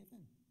are forgiven.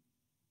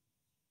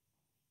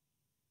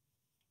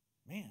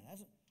 Man,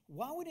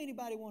 why would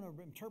anybody want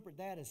to interpret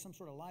that as some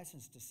sort of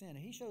license to sin?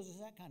 He shows us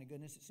that kind of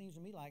goodness. It seems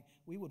to me like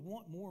we would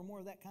want more and more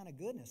of that kind of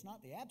goodness,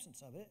 not the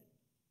absence of it.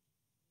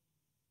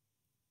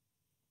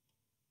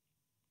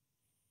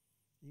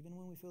 Even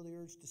when we feel the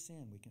urge to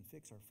sin, we can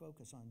fix our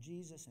focus on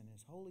Jesus, and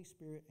his Holy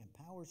Spirit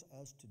empowers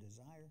us to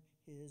desire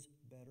his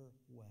better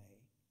way.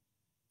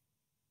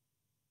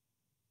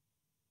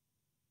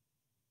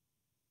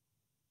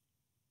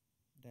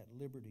 That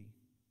liberty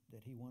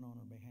that he won on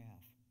our behalf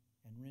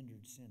and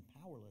rendered sin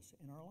powerless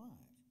in our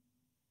lives.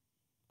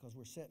 Because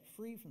we're set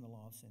free from the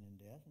law of sin and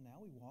death, and now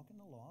we walk in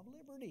the law of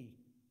liberty.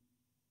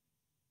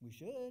 We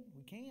should,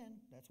 we can.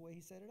 That's the way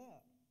he set it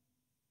up.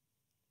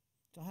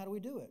 So how do we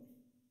do it?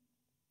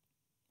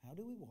 How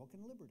do we walk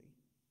in liberty,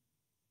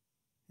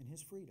 in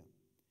his freedom?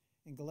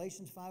 In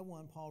Galatians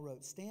 5:1, Paul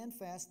wrote, "Stand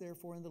fast,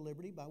 therefore, in the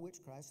liberty by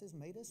which Christ has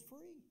made us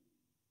free.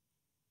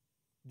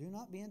 Do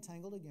not be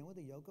entangled again with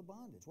the yoke of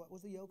bondage." What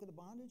was the yoke of the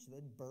bondage?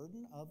 The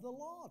burden of the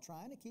law,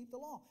 trying to keep the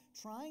law,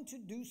 trying to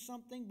do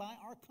something by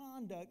our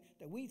conduct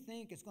that we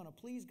think is going to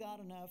please God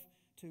enough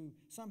to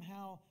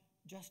somehow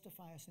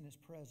justify us in his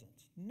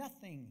presence.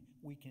 Nothing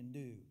we can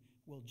do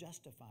will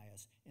justify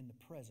us in the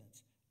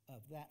presence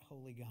of that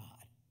holy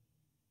God,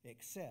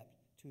 except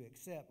to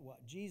accept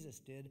what Jesus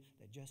did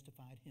that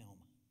justified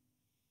him.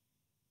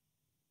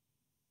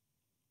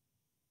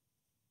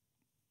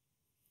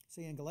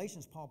 See, in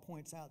Galatians, Paul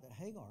points out that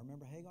Hagar,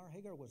 remember Hagar?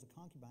 Hagar was a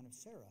concubine of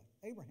Sarah,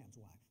 Abraham's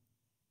wife.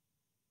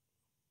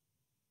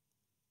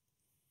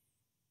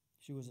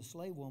 She was a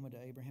slave woman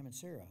to Abraham and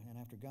Sarah. And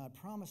after God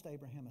promised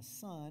Abraham a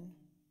son,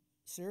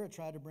 Sarah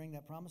tried to bring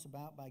that promise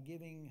about by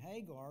giving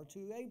Hagar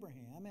to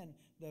Abraham. And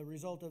the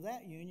result of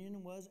that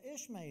union was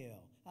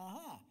Ishmael.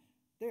 Aha!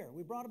 There,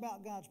 we brought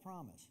about God's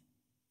promise.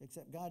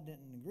 Except God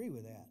didn't agree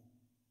with that.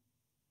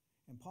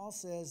 And Paul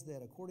says that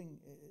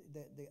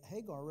that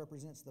Hagar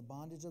represents the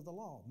bondage of the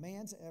law,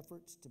 man's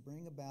efforts to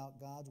bring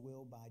about God's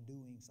will by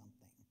doing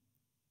something.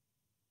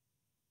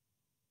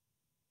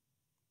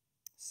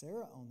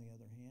 Sarah, on the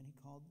other hand, he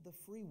called the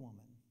free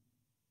woman.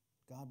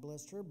 God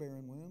blessed her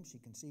barren womb. She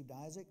conceived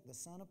Isaac, the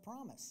son of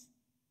promise.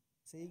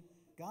 See,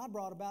 God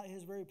brought about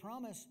his very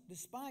promise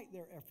despite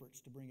their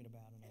efforts to bring it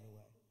about another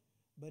way.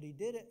 But he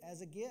did it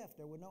as a gift.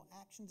 There were no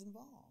actions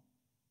involved.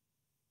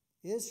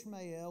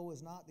 Ishmael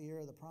was not the heir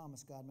of the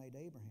promise God made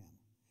Abraham.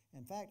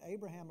 In fact,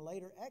 Abraham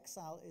later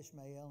exiled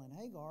Ishmael and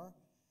Hagar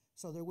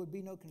so there would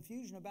be no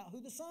confusion about who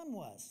the son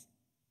was.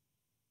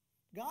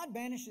 God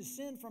banishes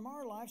sin from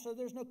our life so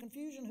there's no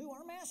confusion who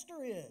our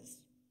master is.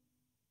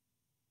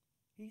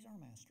 He's our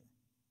master,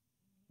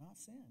 not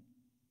sin.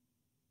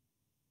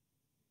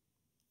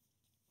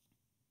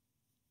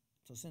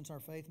 So since our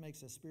faith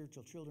makes us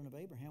spiritual children of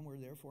Abraham, we're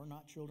therefore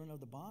not children of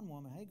the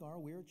bondwoman Hagar,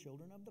 we are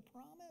children of the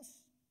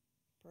promise.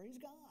 Praise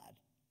God.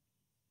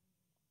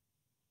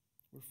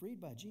 We're freed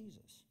by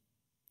Jesus.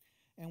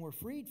 And we're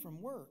freed from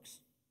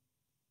works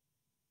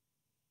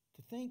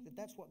to think that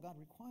that's what God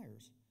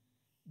requires.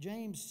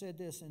 James said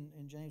this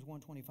in James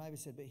 1:25. He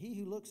said, "But he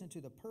who looks into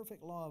the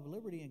perfect law of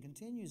liberty and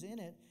continues in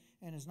it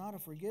and is not a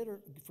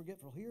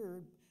forgetful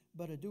hearer,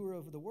 but a doer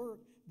of the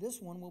work,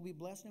 this one will be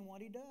blessed in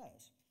what he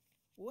does."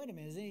 Well, wait a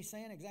minute. Is he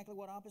saying exactly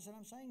what opposite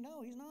I'm saying?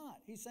 No, he's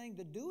not. He's saying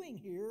the doing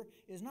here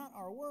is not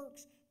our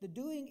works. The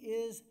doing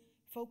is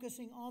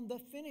focusing on the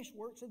finished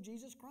works of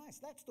Jesus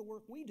Christ. That's the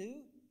work we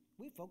do.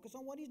 We focus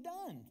on what he's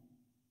done.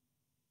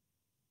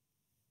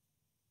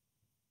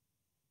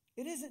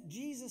 It isn't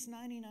Jesus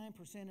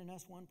 99% and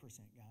us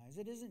 1%, guys.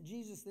 It isn't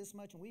Jesus this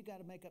much and we've got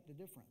to make up the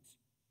difference.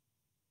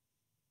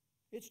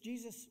 It's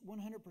Jesus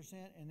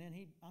 100% and then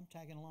I'm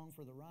tagging along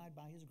for the ride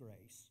by his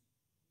grace.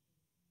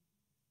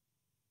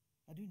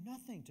 I do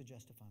nothing to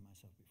justify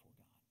myself before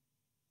God.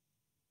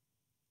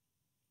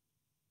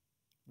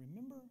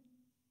 Remember,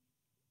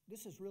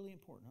 this is really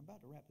important. I'm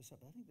about to wrap this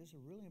up. I think this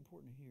is really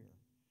important to hear.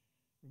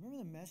 Remember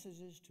the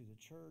messages to the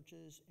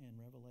churches in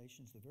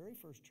Revelations. The very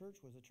first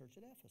church was the church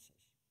at Ephesus.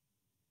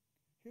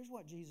 Here's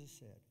what Jesus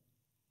said.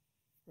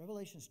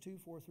 Revelations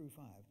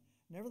 2:4-5.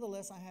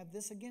 "Nevertheless, I have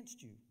this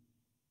against you,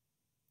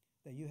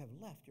 that you have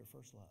left your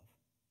first love.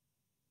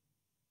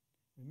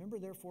 Remember,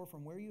 therefore,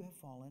 from where you have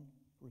fallen,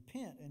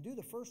 repent and do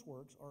the first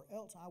works, or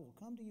else I will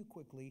come to you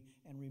quickly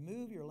and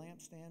remove your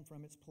lampstand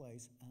from its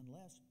place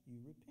unless you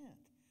repent.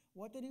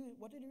 What did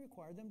he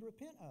require them to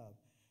repent of?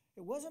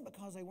 It wasn't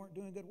because they weren't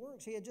doing good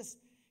works.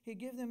 He'd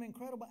give them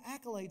incredible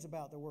accolades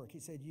about their work. He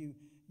said, you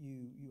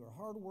are a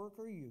hard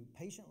worker, you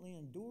patiently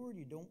endured,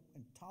 you don't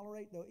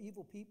tolerate the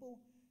evil people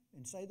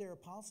and say they're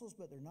apostles,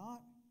 but they're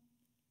not,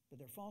 but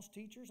they're false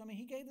teachers. I mean,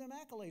 he gave them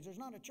accolades. There's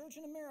not a church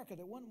in America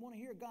that wouldn't want to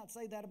hear God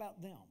say that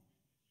about them.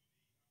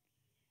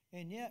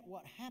 And yet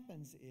what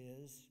happens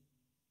is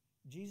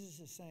Jesus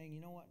is saying,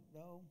 you know what,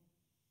 though?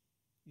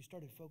 You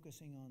started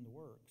focusing on the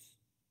works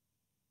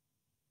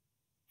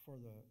for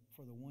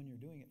the one you're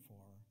doing it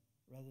for,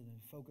 rather than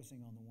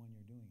focusing on the one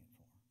you're doing it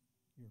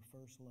for, your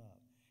first love.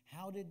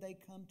 How did they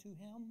come to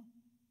him?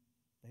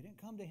 They didn't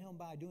come to him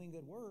by doing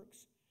good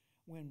works.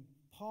 When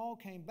Paul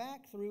came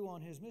back through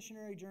on his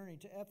missionary journey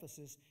to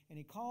Ephesus and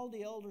he called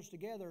the elders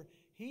together,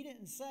 he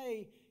didn't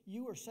say,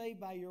 you were saved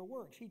by your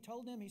works. He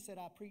told them, he said,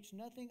 I preach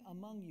nothing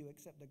among you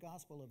except the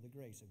gospel of the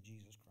grace of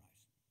Jesus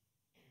Christ.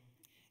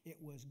 It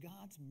was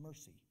God's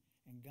mercy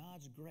and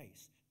God's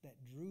grace that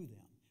drew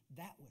them.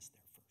 That was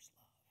their first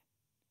love.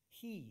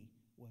 He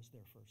was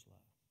their first love.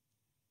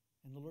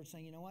 And the Lord's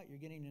saying, you know what? You're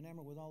getting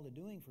enamored with all the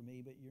doing for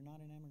me, but you're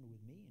not enamored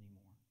with me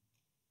anymore.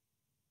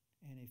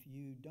 And if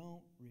you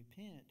don't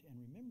repent and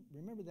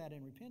remember that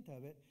and repent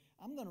of it,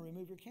 I'm going to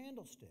remove your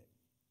candlestick.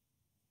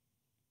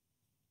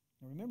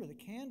 Now remember, the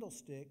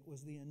candlestick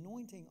was the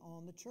anointing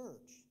on the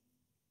church.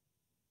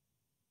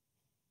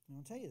 And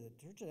I'll tell you,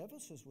 the church at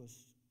Ephesus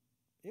was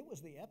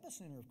the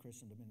epicenter of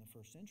Christendom in the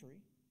first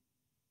century.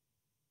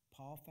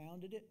 Paul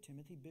founded it.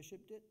 Timothy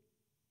bishoped it.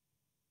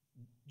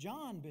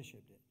 John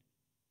bishoped it.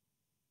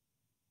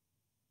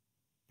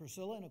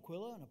 Priscilla and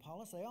Aquila and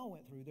Apollos, they all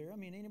went through there. I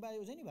mean,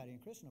 anybody in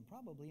Christendom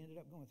probably ended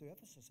up going through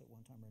Ephesus at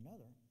one time or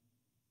another.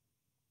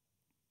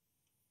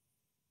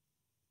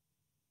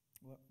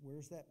 Well,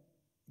 where's that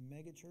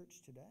mega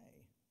church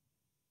today?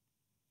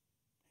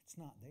 It's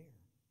not there.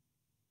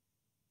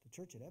 The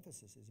church at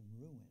Ephesus is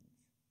in ruins.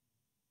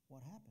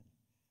 What happened?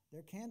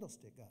 Their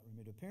candlestick got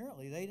removed.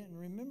 Apparently, they didn't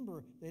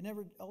remember. They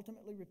never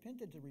ultimately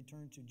repented to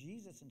return to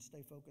Jesus and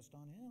stay focused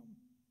on him.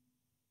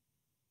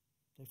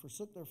 They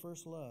forsook their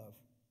first love.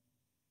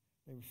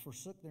 They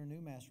forsook their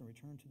new master and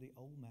returned to the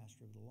old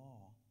master of the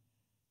law.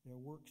 Their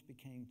works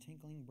became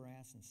tinkling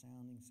brass and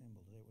sounding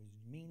cymbals. It was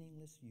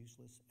meaningless,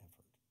 useless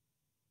effort.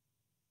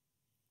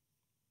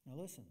 Now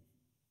listen,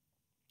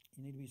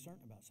 you need to be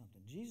certain about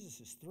something.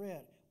 Jesus'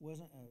 threat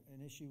wasn't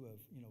an issue of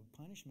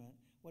punishment.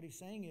 What he's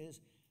saying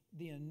is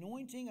the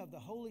anointing of the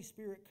Holy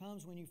Spirit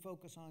comes when you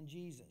focus on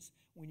Jesus.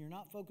 When you're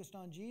not focused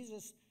on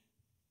Jesus,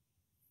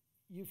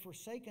 you've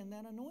forsaken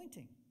that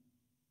anointing.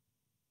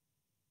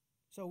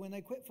 So when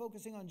they quit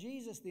focusing on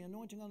Jesus, the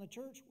anointing on the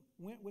church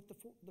went with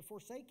the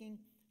forsaking.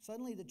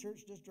 Suddenly the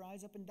church just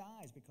dries up and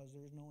dies because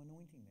there's no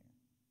anointing there.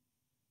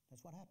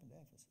 That's what happened to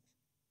Ephesus.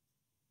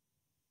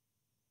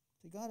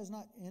 See, God is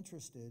not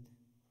interested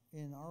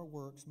in our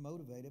works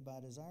motivated by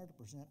a desire to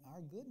present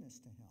our goodness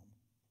to him.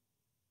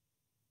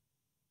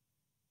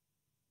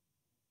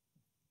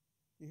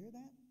 You hear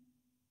that?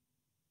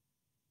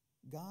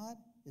 God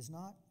is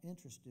not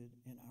interested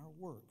in our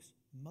works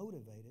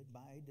motivated by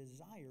a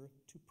desire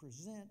to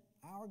present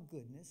our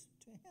goodness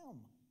to him.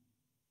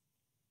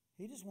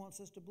 He just wants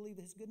us to believe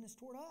his goodness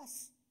toward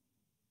us.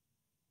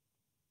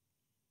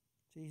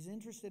 See, he's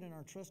interested in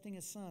our trusting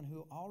his Son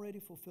who already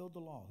fulfilled the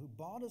law, who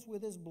bought us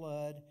with his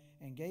blood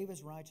and gave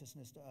his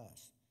righteousness to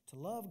us. To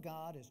love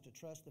God is to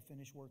trust the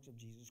finished works of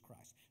Jesus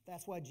Christ.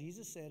 That's why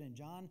Jesus said in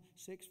John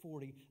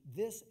 6:40,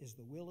 this is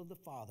the will of the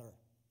Father.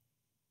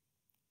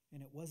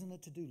 And it wasn't a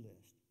to-do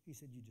list. He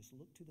said, you just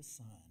look to the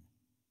Son,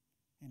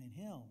 and in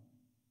him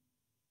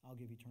I'll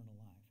give eternal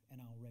life, and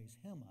I'll raise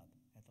him up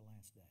at the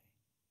last day.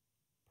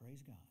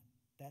 Praise God.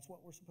 That's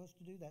what we're supposed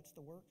to do? That's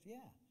the works? Yeah.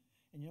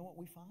 And you know what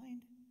we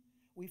find?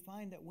 We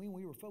find that when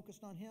we were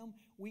focused on him,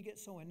 we get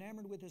so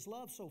enamored with his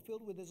love, so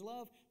filled with his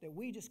love, that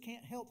we just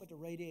can't help but to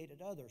radiate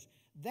at others.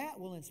 That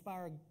will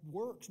inspire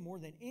works more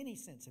than any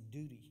sense of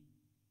duty.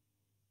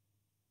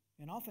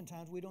 And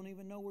oftentimes we don't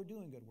even know we're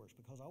doing good works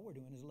because all we're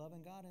doing is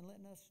loving God and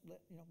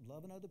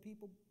loving other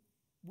people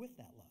with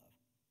that love.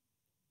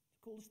 It's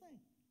the coolest thing.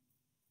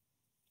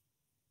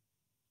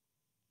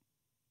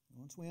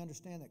 Once we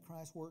understand that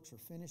Christ's works are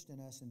finished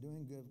in us and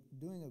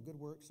doing of good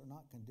works are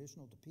not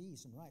conditional to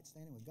peace and right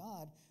standing with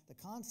God, the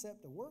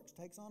concept of works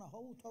takes on a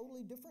whole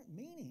totally different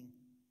meaning.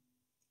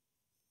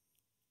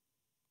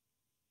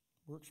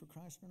 Works for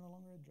Christ are no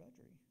longer a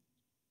drudgery,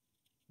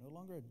 no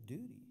longer a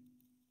duty.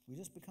 We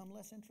just become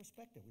less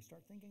introspective. We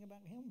start thinking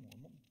about him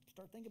more,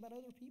 start thinking about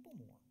other people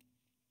more.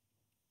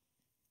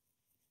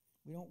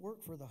 We don't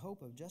work for the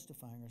hope of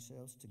justifying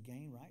ourselves to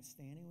gain right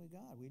standing with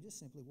God. We just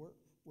simply work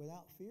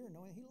without fear,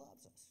 knowing he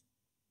loves us.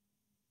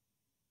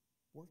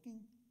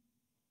 Working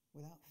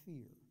without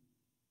fear.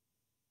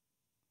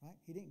 Right?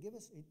 He didn't give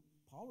us,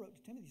 Paul wrote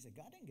to Timothy, he said,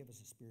 God didn't give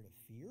us a spirit of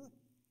fear.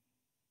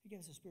 He gave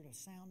us a spirit of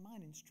sound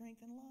mind and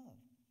strength and love.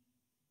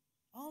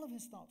 All of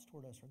his thoughts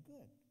toward us are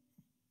good.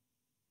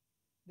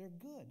 They're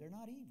good. They're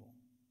not evil.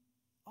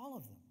 All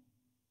of them.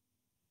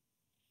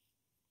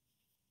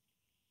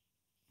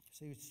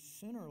 See,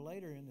 sooner or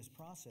later in this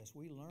process,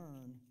 we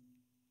learn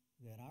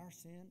that our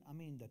sin,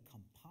 the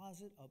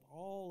composite of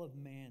all of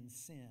man's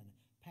sin,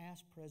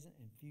 past, present,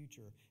 and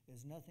future,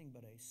 is nothing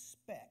but a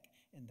speck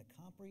in the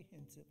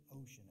comprehensive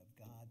ocean of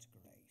God's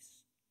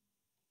grace.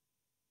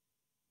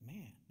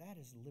 Man, that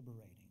is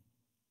liberating.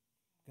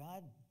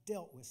 God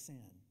dealt with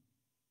sin.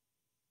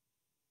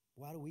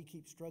 Why do we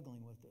keep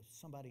struggling with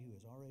somebody who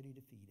is already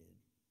defeated?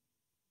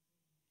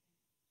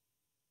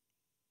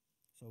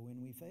 So when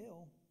we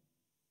fail,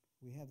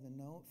 we have the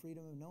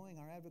freedom of knowing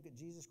our advocate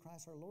Jesus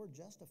Christ our Lord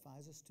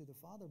justifies us to the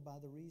Father by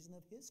the reason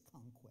of his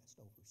conquest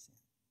over sin.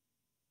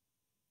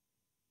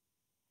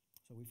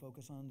 So we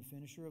focus on the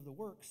finisher of the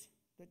works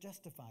that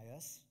justify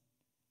us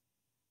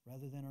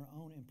rather than our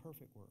own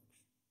imperfect works.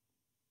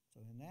 So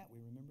in that we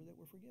remember that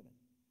we're forgiven.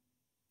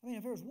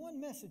 If there's one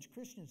message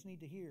Christians need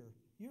to hear,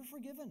 you're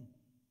forgiven.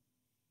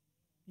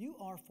 You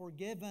are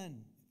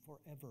forgiven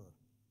forever.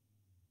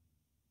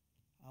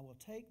 I will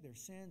take their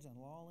sins and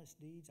lawless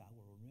deeds. I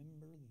will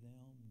remember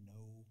them no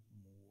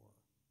more.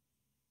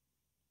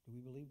 Do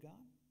we believe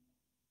God?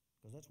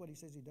 Because that's what he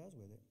says he does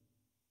with it.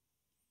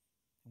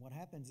 And what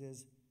happens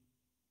is,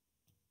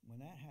 when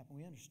that happens,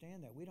 we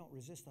understand that we don't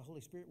resist the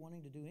Holy Spirit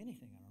wanting to do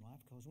anything in our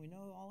life because we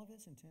know all of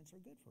his intents are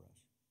good for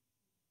us.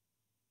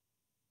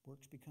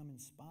 Works become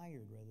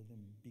inspired rather than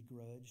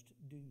begrudged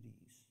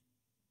duties.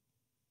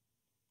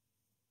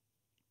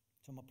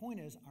 So my point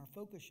is, our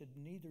focus should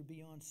neither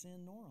be on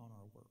sin nor on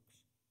our works.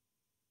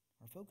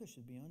 Our focus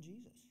should be on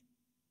Jesus.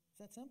 It's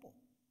that simple.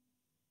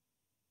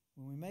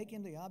 When we make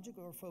him the object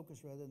of our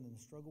focus rather than the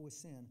struggle with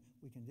sin,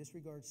 we can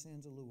disregard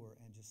sin's allure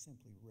and just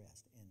simply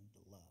rest in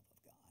the love of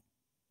God.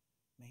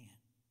 Man,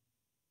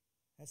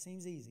 that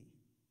seems easy.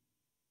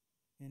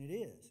 And it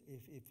is,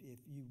 if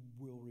you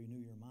will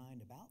renew your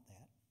mind about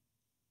that.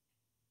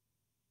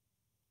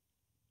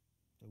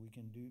 So we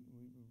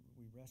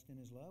rest in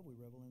his love, we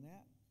revel in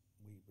that.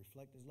 We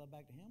reflect his love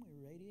back to him, we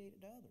radiate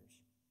it to others.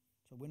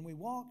 So when we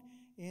walk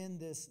in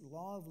this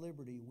law of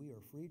liberty, we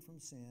are freed from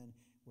sin,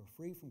 we're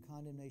free from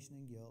condemnation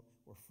and guilt,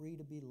 we're free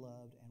to be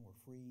loved, and we're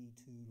free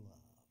to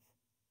love.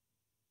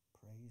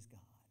 Praise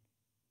God.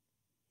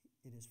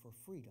 It is for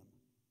freedom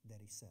that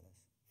he set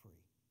us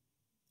free.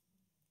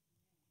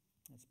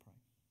 Let's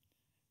pray.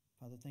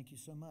 Father, thank you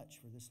so much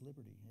for this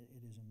liberty.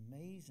 It is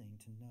amazing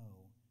to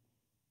know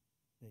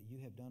that you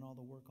have done all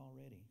the work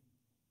already.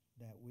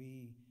 That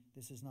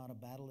this is not a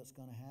battle that's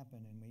going to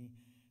happen, and we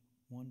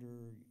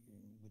wonder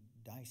with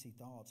dicey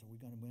thoughts, are we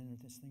going to win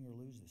this thing or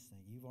lose this thing?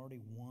 You've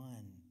already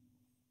won.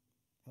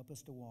 Help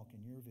us to walk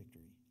in your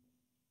victory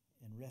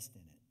and rest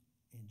in it.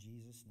 In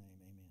Jesus' name,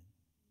 amen.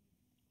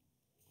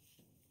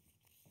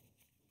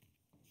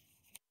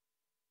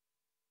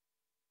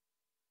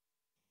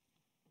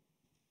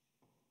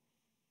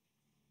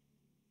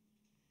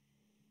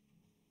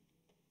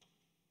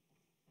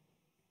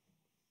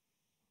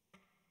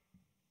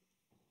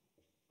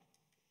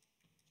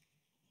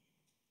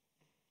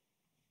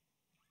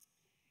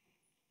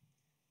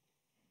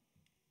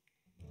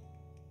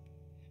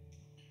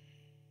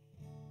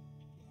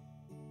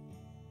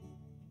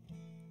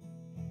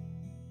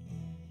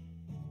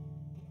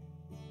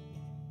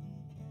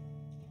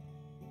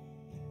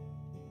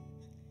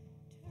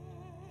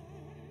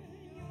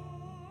 Turn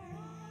your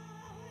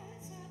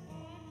eyes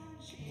upon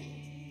Jesus.